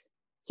jobs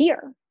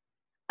here.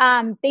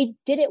 They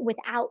did it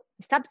without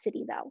the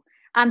subsidy, though.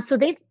 So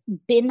they've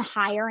been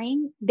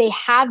hiring. They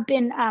have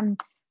been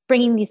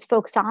bringing these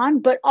folks on.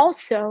 But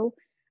also,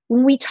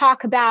 when we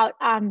talk about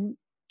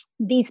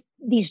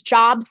these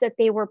jobs that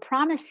they were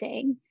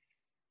promising,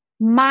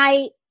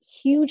 my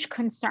huge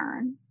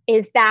concern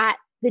is that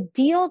the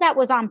deal that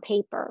was on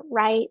paper,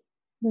 right?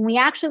 When we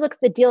actually look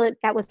at the deal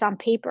that was on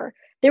paper,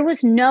 there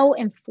was no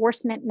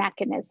enforcement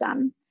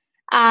mechanism.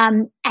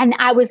 And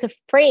I was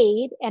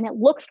afraid, and it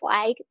looks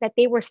like, that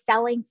they were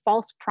selling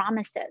false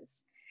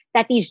promises,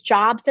 that these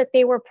jobs that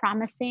they were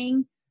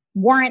promising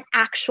weren't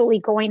actually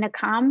going to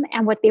come.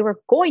 And what they were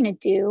going to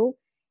do,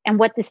 and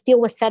what this deal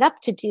was set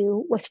up to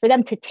do, was for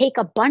them to take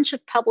a bunch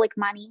of public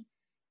money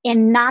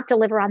and not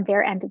deliver on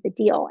their end of the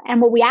deal.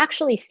 And what we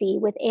actually see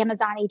with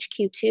Amazon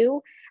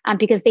HQ2,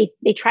 because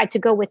they tried to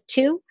go with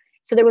two.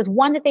 So there was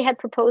one that they had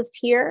proposed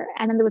here,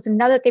 and then there was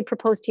another that they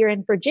proposed here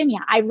in Virginia,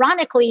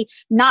 ironically,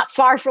 not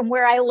far from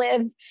where I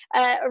live,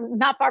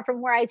 not far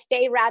from where I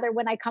stay, rather,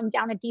 when I come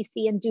down to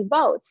DC and do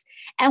votes.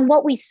 And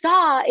what we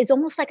saw is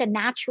almost like a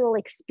natural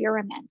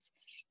experiment.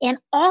 And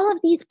all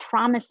of these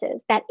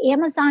promises that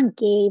Amazon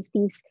gave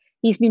these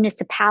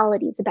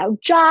municipalities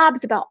about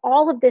jobs, about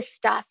all of this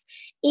stuff,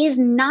 is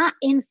not,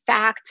 in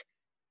fact,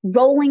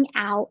 rolling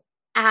out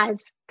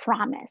as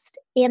promised.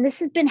 And this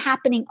has been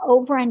happening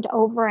over and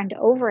over and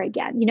over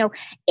again,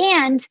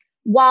 and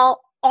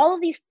while all of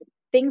these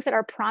things that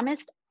are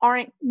promised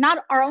are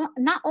not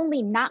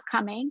only not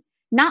coming,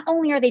 not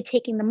only are they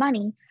taking the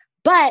money,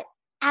 but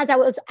as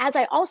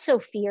I also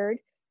feared,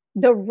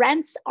 the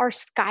rents are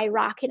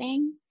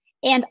skyrocketing,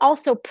 and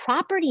also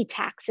property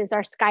taxes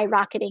are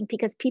skyrocketing,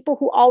 because people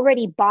who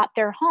already bought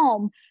their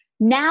home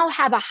now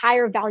have a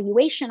higher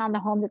valuation on the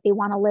home that they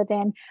want to live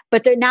in,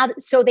 but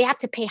so they have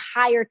to pay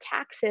higher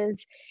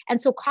taxes. And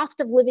so cost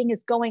of living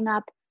is going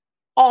up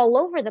all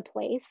over the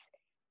place.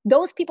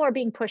 Those people are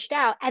being pushed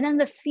out. And then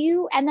the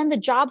few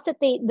jobs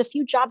that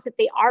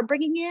they are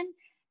bringing in,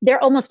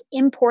 they're almost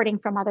importing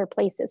from other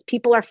places.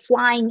 People are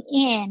flying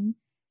in,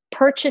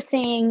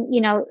 purchasing,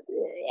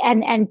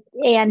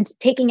 and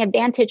taking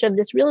advantage of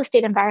this real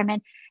estate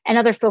environment, and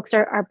other folks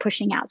are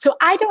pushing out. So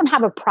I don't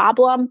have a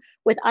problem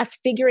with us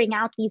figuring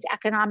out these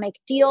economic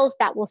deals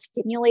that will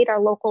stimulate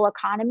our local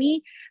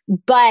economy.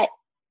 But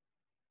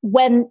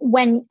when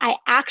I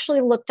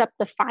actually looked up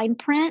the fine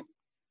print,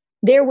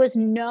 there was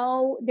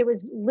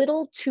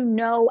little to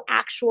no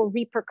actual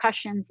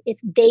repercussions if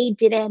they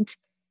didn't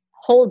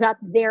hold up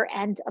their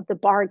end of the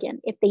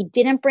bargain. If they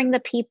didn't bring the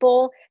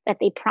people that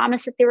they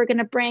promised that they were going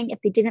to bring, if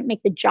they didn't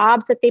make the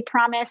jobs that they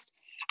promised.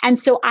 And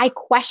so I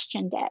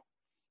questioned it.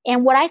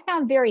 And what I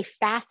found very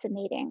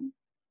fascinating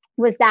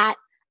was that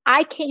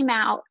I came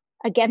out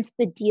against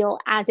the deal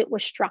as it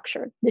was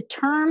structured. The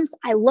terms,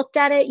 I looked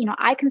at it,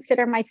 I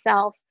consider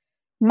myself,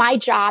 my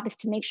job is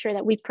to make sure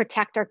that we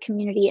protect our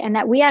community and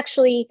that we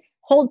actually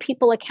hold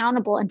people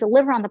accountable and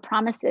deliver on the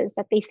promises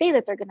that they say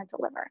that they're going to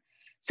deliver.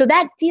 So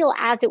that deal,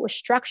 as it was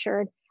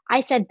structured,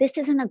 I said, this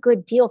isn't a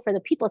good deal for the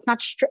people.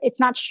 It's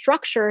not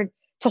structured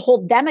to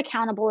hold them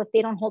accountable if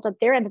they don't hold up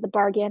their end of the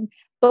bargain,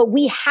 but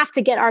we have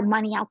to get our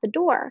money out the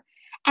door.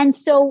 And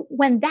so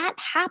when that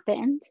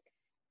happened,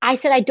 I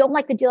said, I don't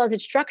like the deal as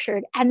it's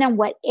structured. And then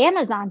what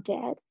Amazon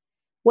did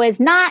was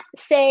not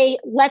say,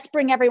 let's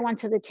bring everyone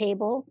to the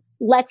table.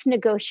 let's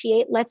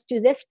negotiate, let's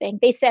do this thing.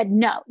 They said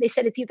no. They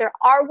said it's either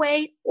our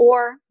way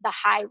or the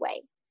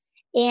highway.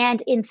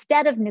 And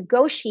instead of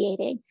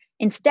negotiating,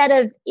 instead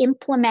of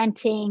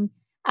implementing,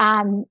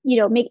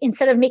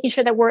 instead of making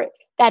sure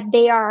that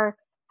they are,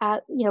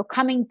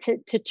 coming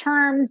to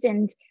terms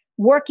and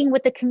working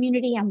with the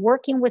community and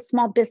working with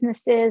small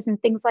businesses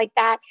and things like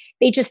that,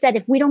 they just said,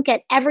 if we don't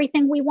get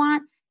everything we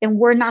want, then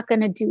we're not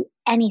going to do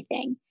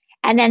anything.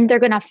 And then they're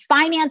going to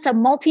finance a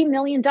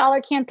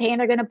multi-million-dollar campaign.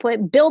 They're going to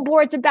put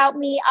billboards about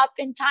me up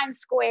in Times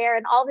Square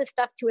and all this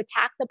stuff to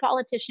attack the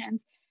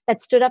politicians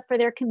that stood up for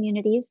their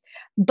communities.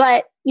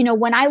 But,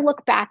 when I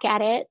look back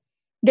at it,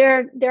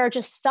 there are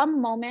just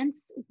some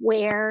moments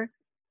where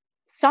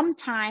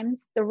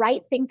sometimes the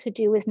right thing to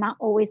do is not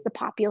always the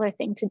popular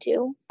thing to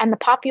do. And the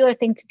popular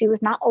thing to do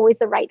is not always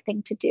the right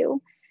thing to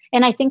do.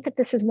 And I think that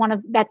this is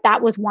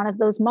that was one of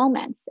those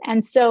moments.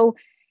 And so,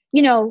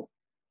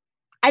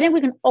 I think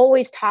we can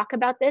always talk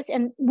about this,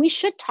 and we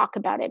should talk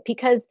about it,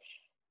 because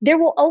there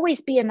will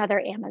always be another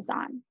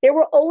Amazon. There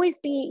will always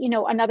be,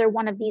 another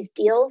one of these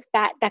deals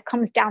that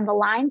comes down the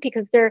line,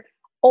 because they're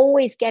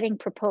always getting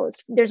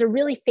proposed. There's a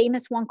really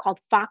famous one called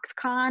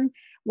Foxconn,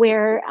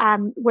 where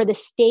the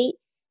state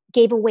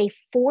gave away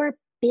 $4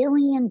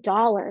 billion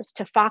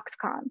to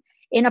Foxconn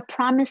in a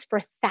promise for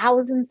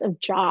thousands of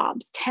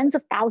jobs, tens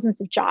of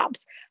thousands of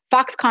jobs.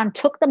 Foxconn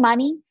took the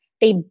money,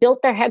 they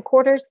built their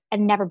headquarters,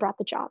 and never brought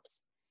the jobs.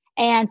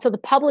 And so the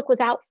public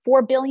was out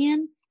 $4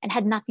 billion and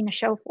had nothing to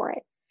show for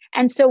it.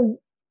 And so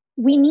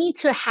we need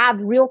to have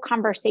real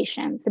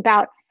conversations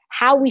about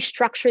how we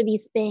structure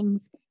these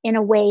things in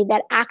a way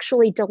that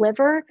actually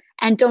deliver,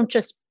 and don't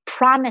just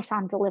promise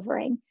on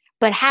delivering,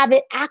 but have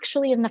it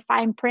actually in the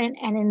fine print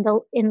and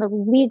in the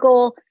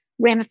legal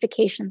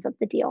ramifications of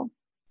the deal.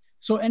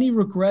 So any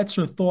regrets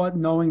or thought,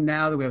 knowing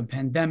now that we have a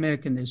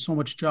pandemic and there's so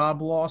much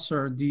job loss,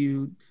 or do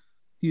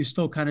you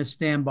still kind of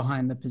stand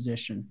behind the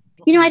position?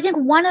 I think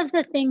one of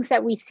the things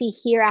that we see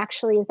here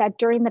actually is that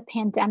during the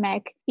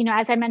pandemic,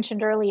 as I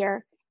mentioned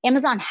earlier,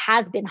 Amazon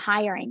has been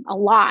hiring a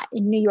lot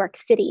in New York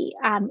City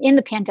in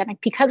the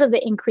pandemic because of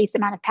the increased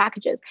amount of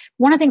packages.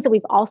 One of the things that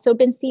we've also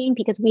been seeing,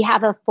 because we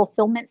have a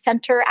fulfillment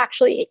center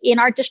actually in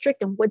our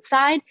district in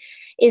Woodside,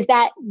 is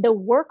that the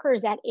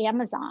workers at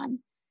Amazon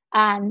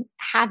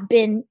have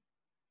been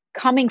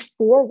coming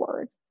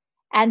forward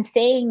and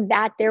saying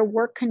that their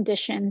work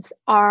conditions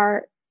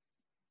are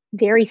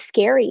very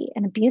scary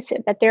and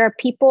abusive, that there are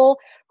people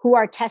who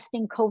are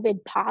testing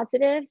COVID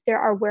positive. There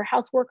are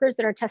warehouse workers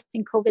that are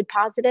testing COVID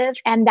positive,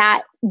 and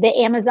that the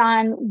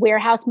Amazon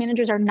warehouse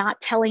managers are not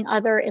telling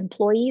other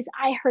employees.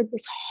 I heard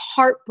this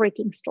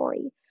heartbreaking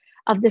story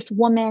of this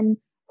woman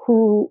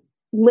who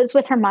lives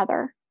with her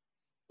mother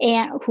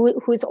and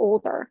who's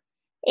older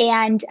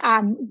and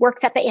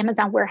works at the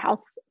Amazon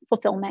warehouse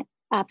fulfillment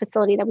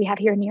facility that we have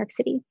here in New York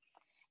City.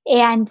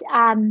 And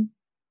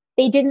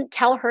they didn't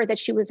tell her that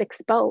she was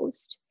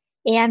exposed,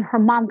 and her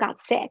mom got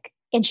sick,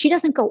 and she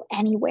doesn't go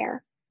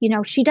anywhere.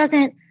 She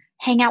doesn't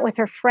hang out with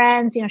her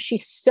friends.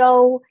 She's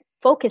so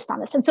focused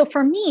on this. And so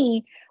for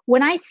me,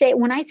 when I say,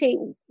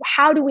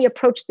 how do we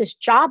approach this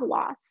job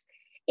loss?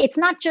 It's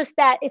not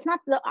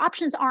the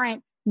options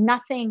aren't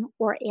nothing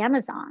or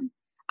Amazon.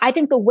 I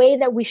think the way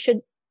that we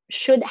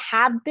should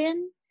have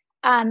been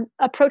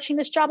approaching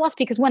this job loss,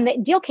 because when the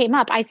deal came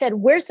up, I said,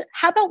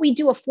 how about we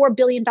do a $4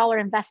 billion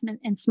investment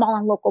in small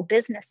and local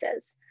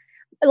businesses?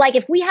 Like,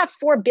 if we have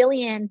 $4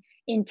 billion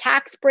in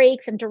tax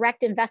breaks and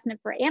direct investment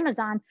for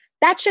Amazon,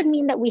 that should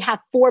mean that we have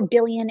 $4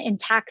 billion in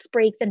tax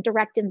breaks and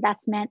direct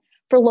investment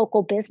for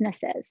local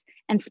businesses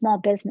and small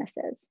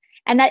businesses.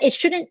 And that it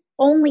shouldn't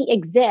only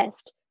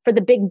exist for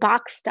the big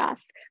box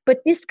stuff,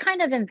 but this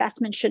kind of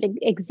investment should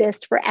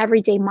exist for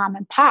everyday mom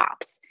and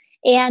pops.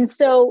 And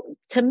so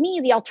to me,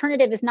 the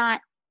alternative is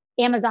not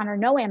Amazon or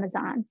no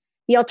Amazon.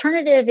 The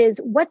alternative is,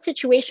 what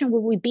situation would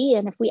we be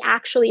in if we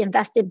actually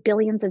invested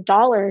billions of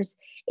dollars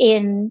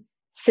in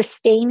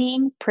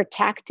sustaining,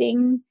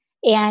 protecting,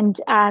 and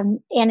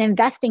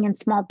investing in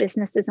small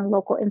businesses and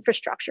local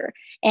infrastructure?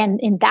 And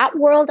in that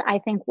world, I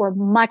think we're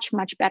much,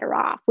 much better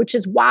off, which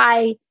is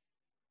why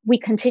we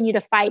continue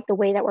to fight the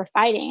way that we're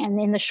fighting. And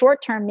in the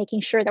short term,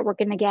 making sure that we're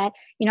going to get,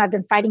 I've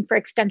been fighting for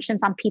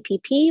extensions on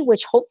PPP,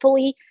 which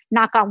hopefully,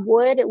 knock on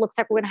wood, it looks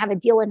like we're going to have a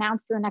deal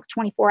announced in the next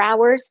 24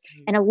 hours.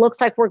 And it looks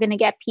like we're going to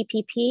get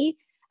PPP.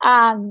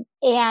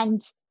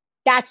 And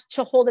that's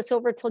to hold us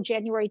over till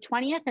January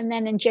 20th. And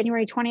then in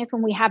January 20th,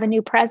 when we have a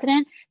new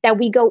president, that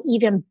we go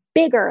even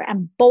bigger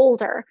and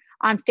bolder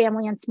on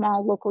family and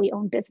small locally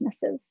owned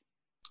businesses.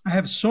 I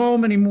have so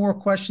many more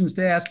questions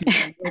to ask you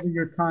whether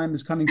your time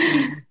is coming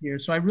to here.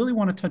 So I really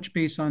want to touch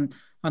base on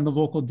the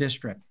local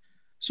district.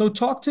 So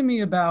talk to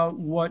me about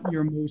what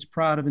you're most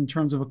proud of in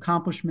terms of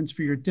accomplishments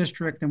for your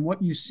district and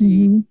what you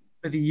see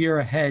for the year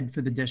ahead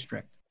for the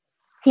district.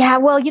 Yeah,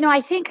 well,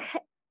 I think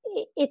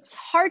it's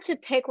hard to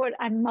pick what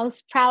I'm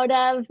most proud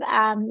of.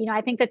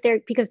 I think that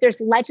because there's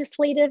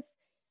legislative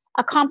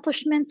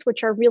accomplishments,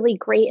 which are really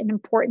great and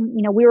important.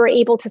 We were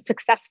able to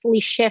successfully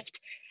shift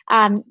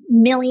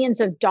millions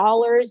of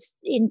dollars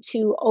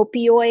into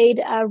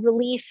opioid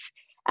relief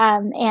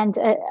and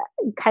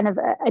kind of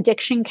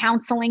addiction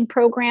counseling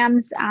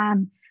programs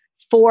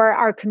for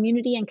our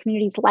community and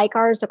communities like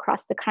ours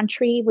across the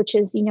country, which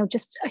is,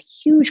 just a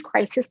huge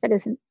crisis that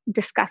isn't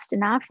discussed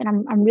enough.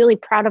 And I'm really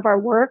proud of our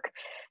work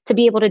to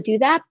be able to do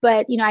that.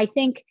 But, I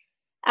think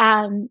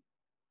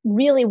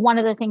really one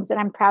of the things that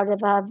I'm proud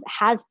of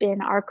has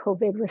been our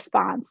COVID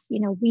response.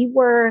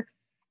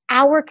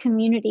 Our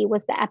community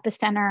was the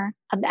epicenter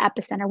of the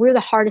epicenter. We were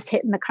the hardest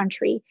hit in the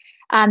country.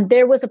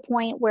 There was a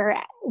point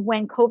where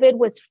when COVID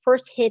was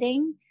first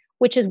hitting,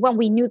 which is when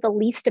we knew the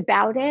least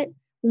about it,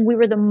 when we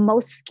were the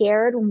most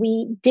scared, when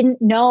we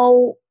didn't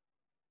know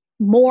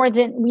more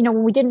than,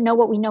 when we didn't know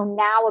what we know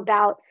now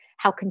about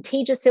how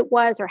contagious it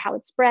was or how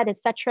it spread,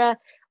 et cetera,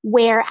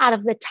 where out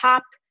of the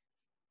top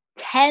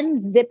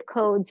 10 zip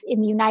codes in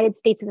the United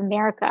States of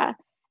America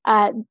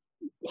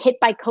hit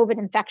by COVID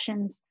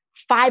infections,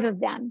 5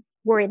 of them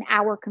were in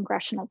our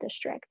congressional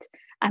district.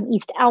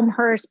 East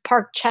Elmhurst,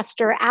 Park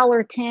Chester,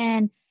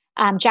 Allerton,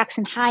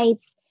 Jackson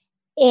Heights.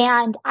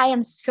 And I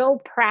am so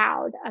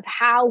proud of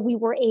how we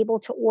were able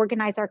to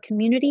organize our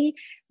community.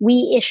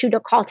 We issued a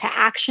call to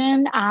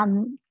action. I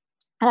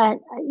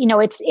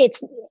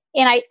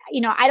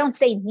don't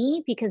say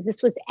me because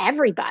this was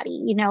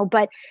everybody,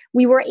 but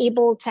we were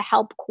able to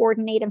help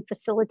coordinate and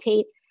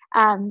facilitate,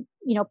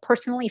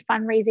 personally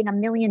fundraising $1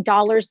 million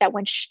that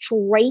went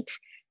straight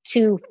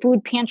to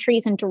food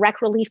pantries and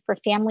direct relief for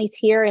families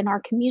here in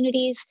our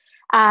communities,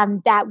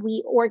 that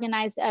we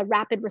organized a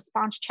rapid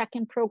response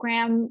check-in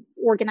program,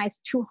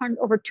 organized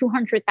over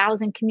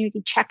 200,000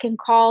 community check-in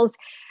calls.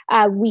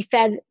 We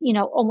fed,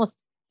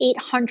 almost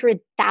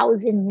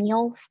 800,000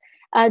 meals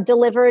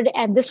delivered.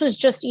 And this was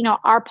just,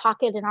 our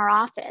pocket in our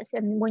office.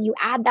 And when you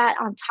add that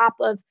on top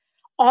of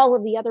all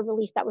of the other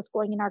relief that was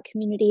going in our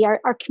community,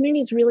 our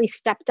communities really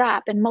stepped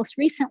up. And most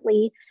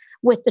recently,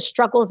 with the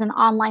struggles in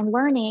online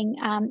learning,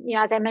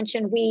 as I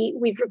mentioned,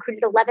 we've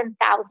recruited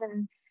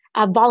 11,000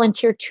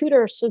 volunteer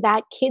tutors so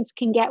that kids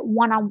can get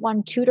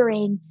one-on-one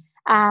tutoring,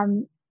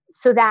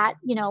 so that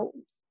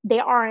they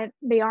aren't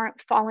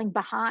falling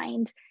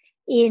behind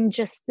in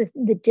just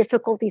the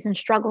difficulties and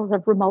struggles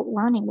of remote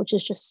learning, which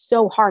is just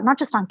so hard, not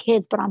just on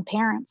kids but on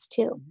parents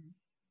too.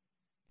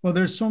 Well,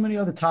 there's so many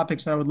other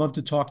topics I would love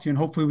to talk to you, and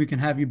hopefully we can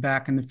have you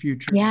back in the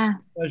future. Yeah, it's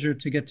a pleasure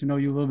to get to know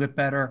you a little bit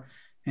better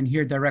and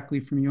hear directly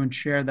from you and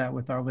share that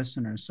with our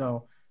listeners.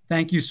 So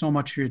thank you so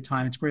much for your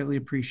time. It's greatly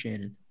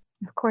appreciated.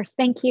 Of course.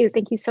 Thank you.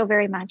 Thank you so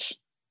very much.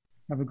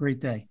 Have a great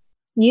day.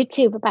 You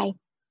too. Bye-bye.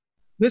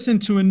 Listen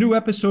to a new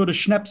episode of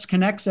Schneps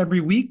Connects every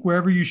week,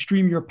 wherever you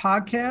stream your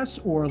podcasts,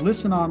 or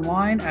listen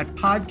online at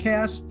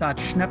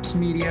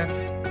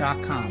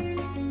podcast.schnepsmedia.com.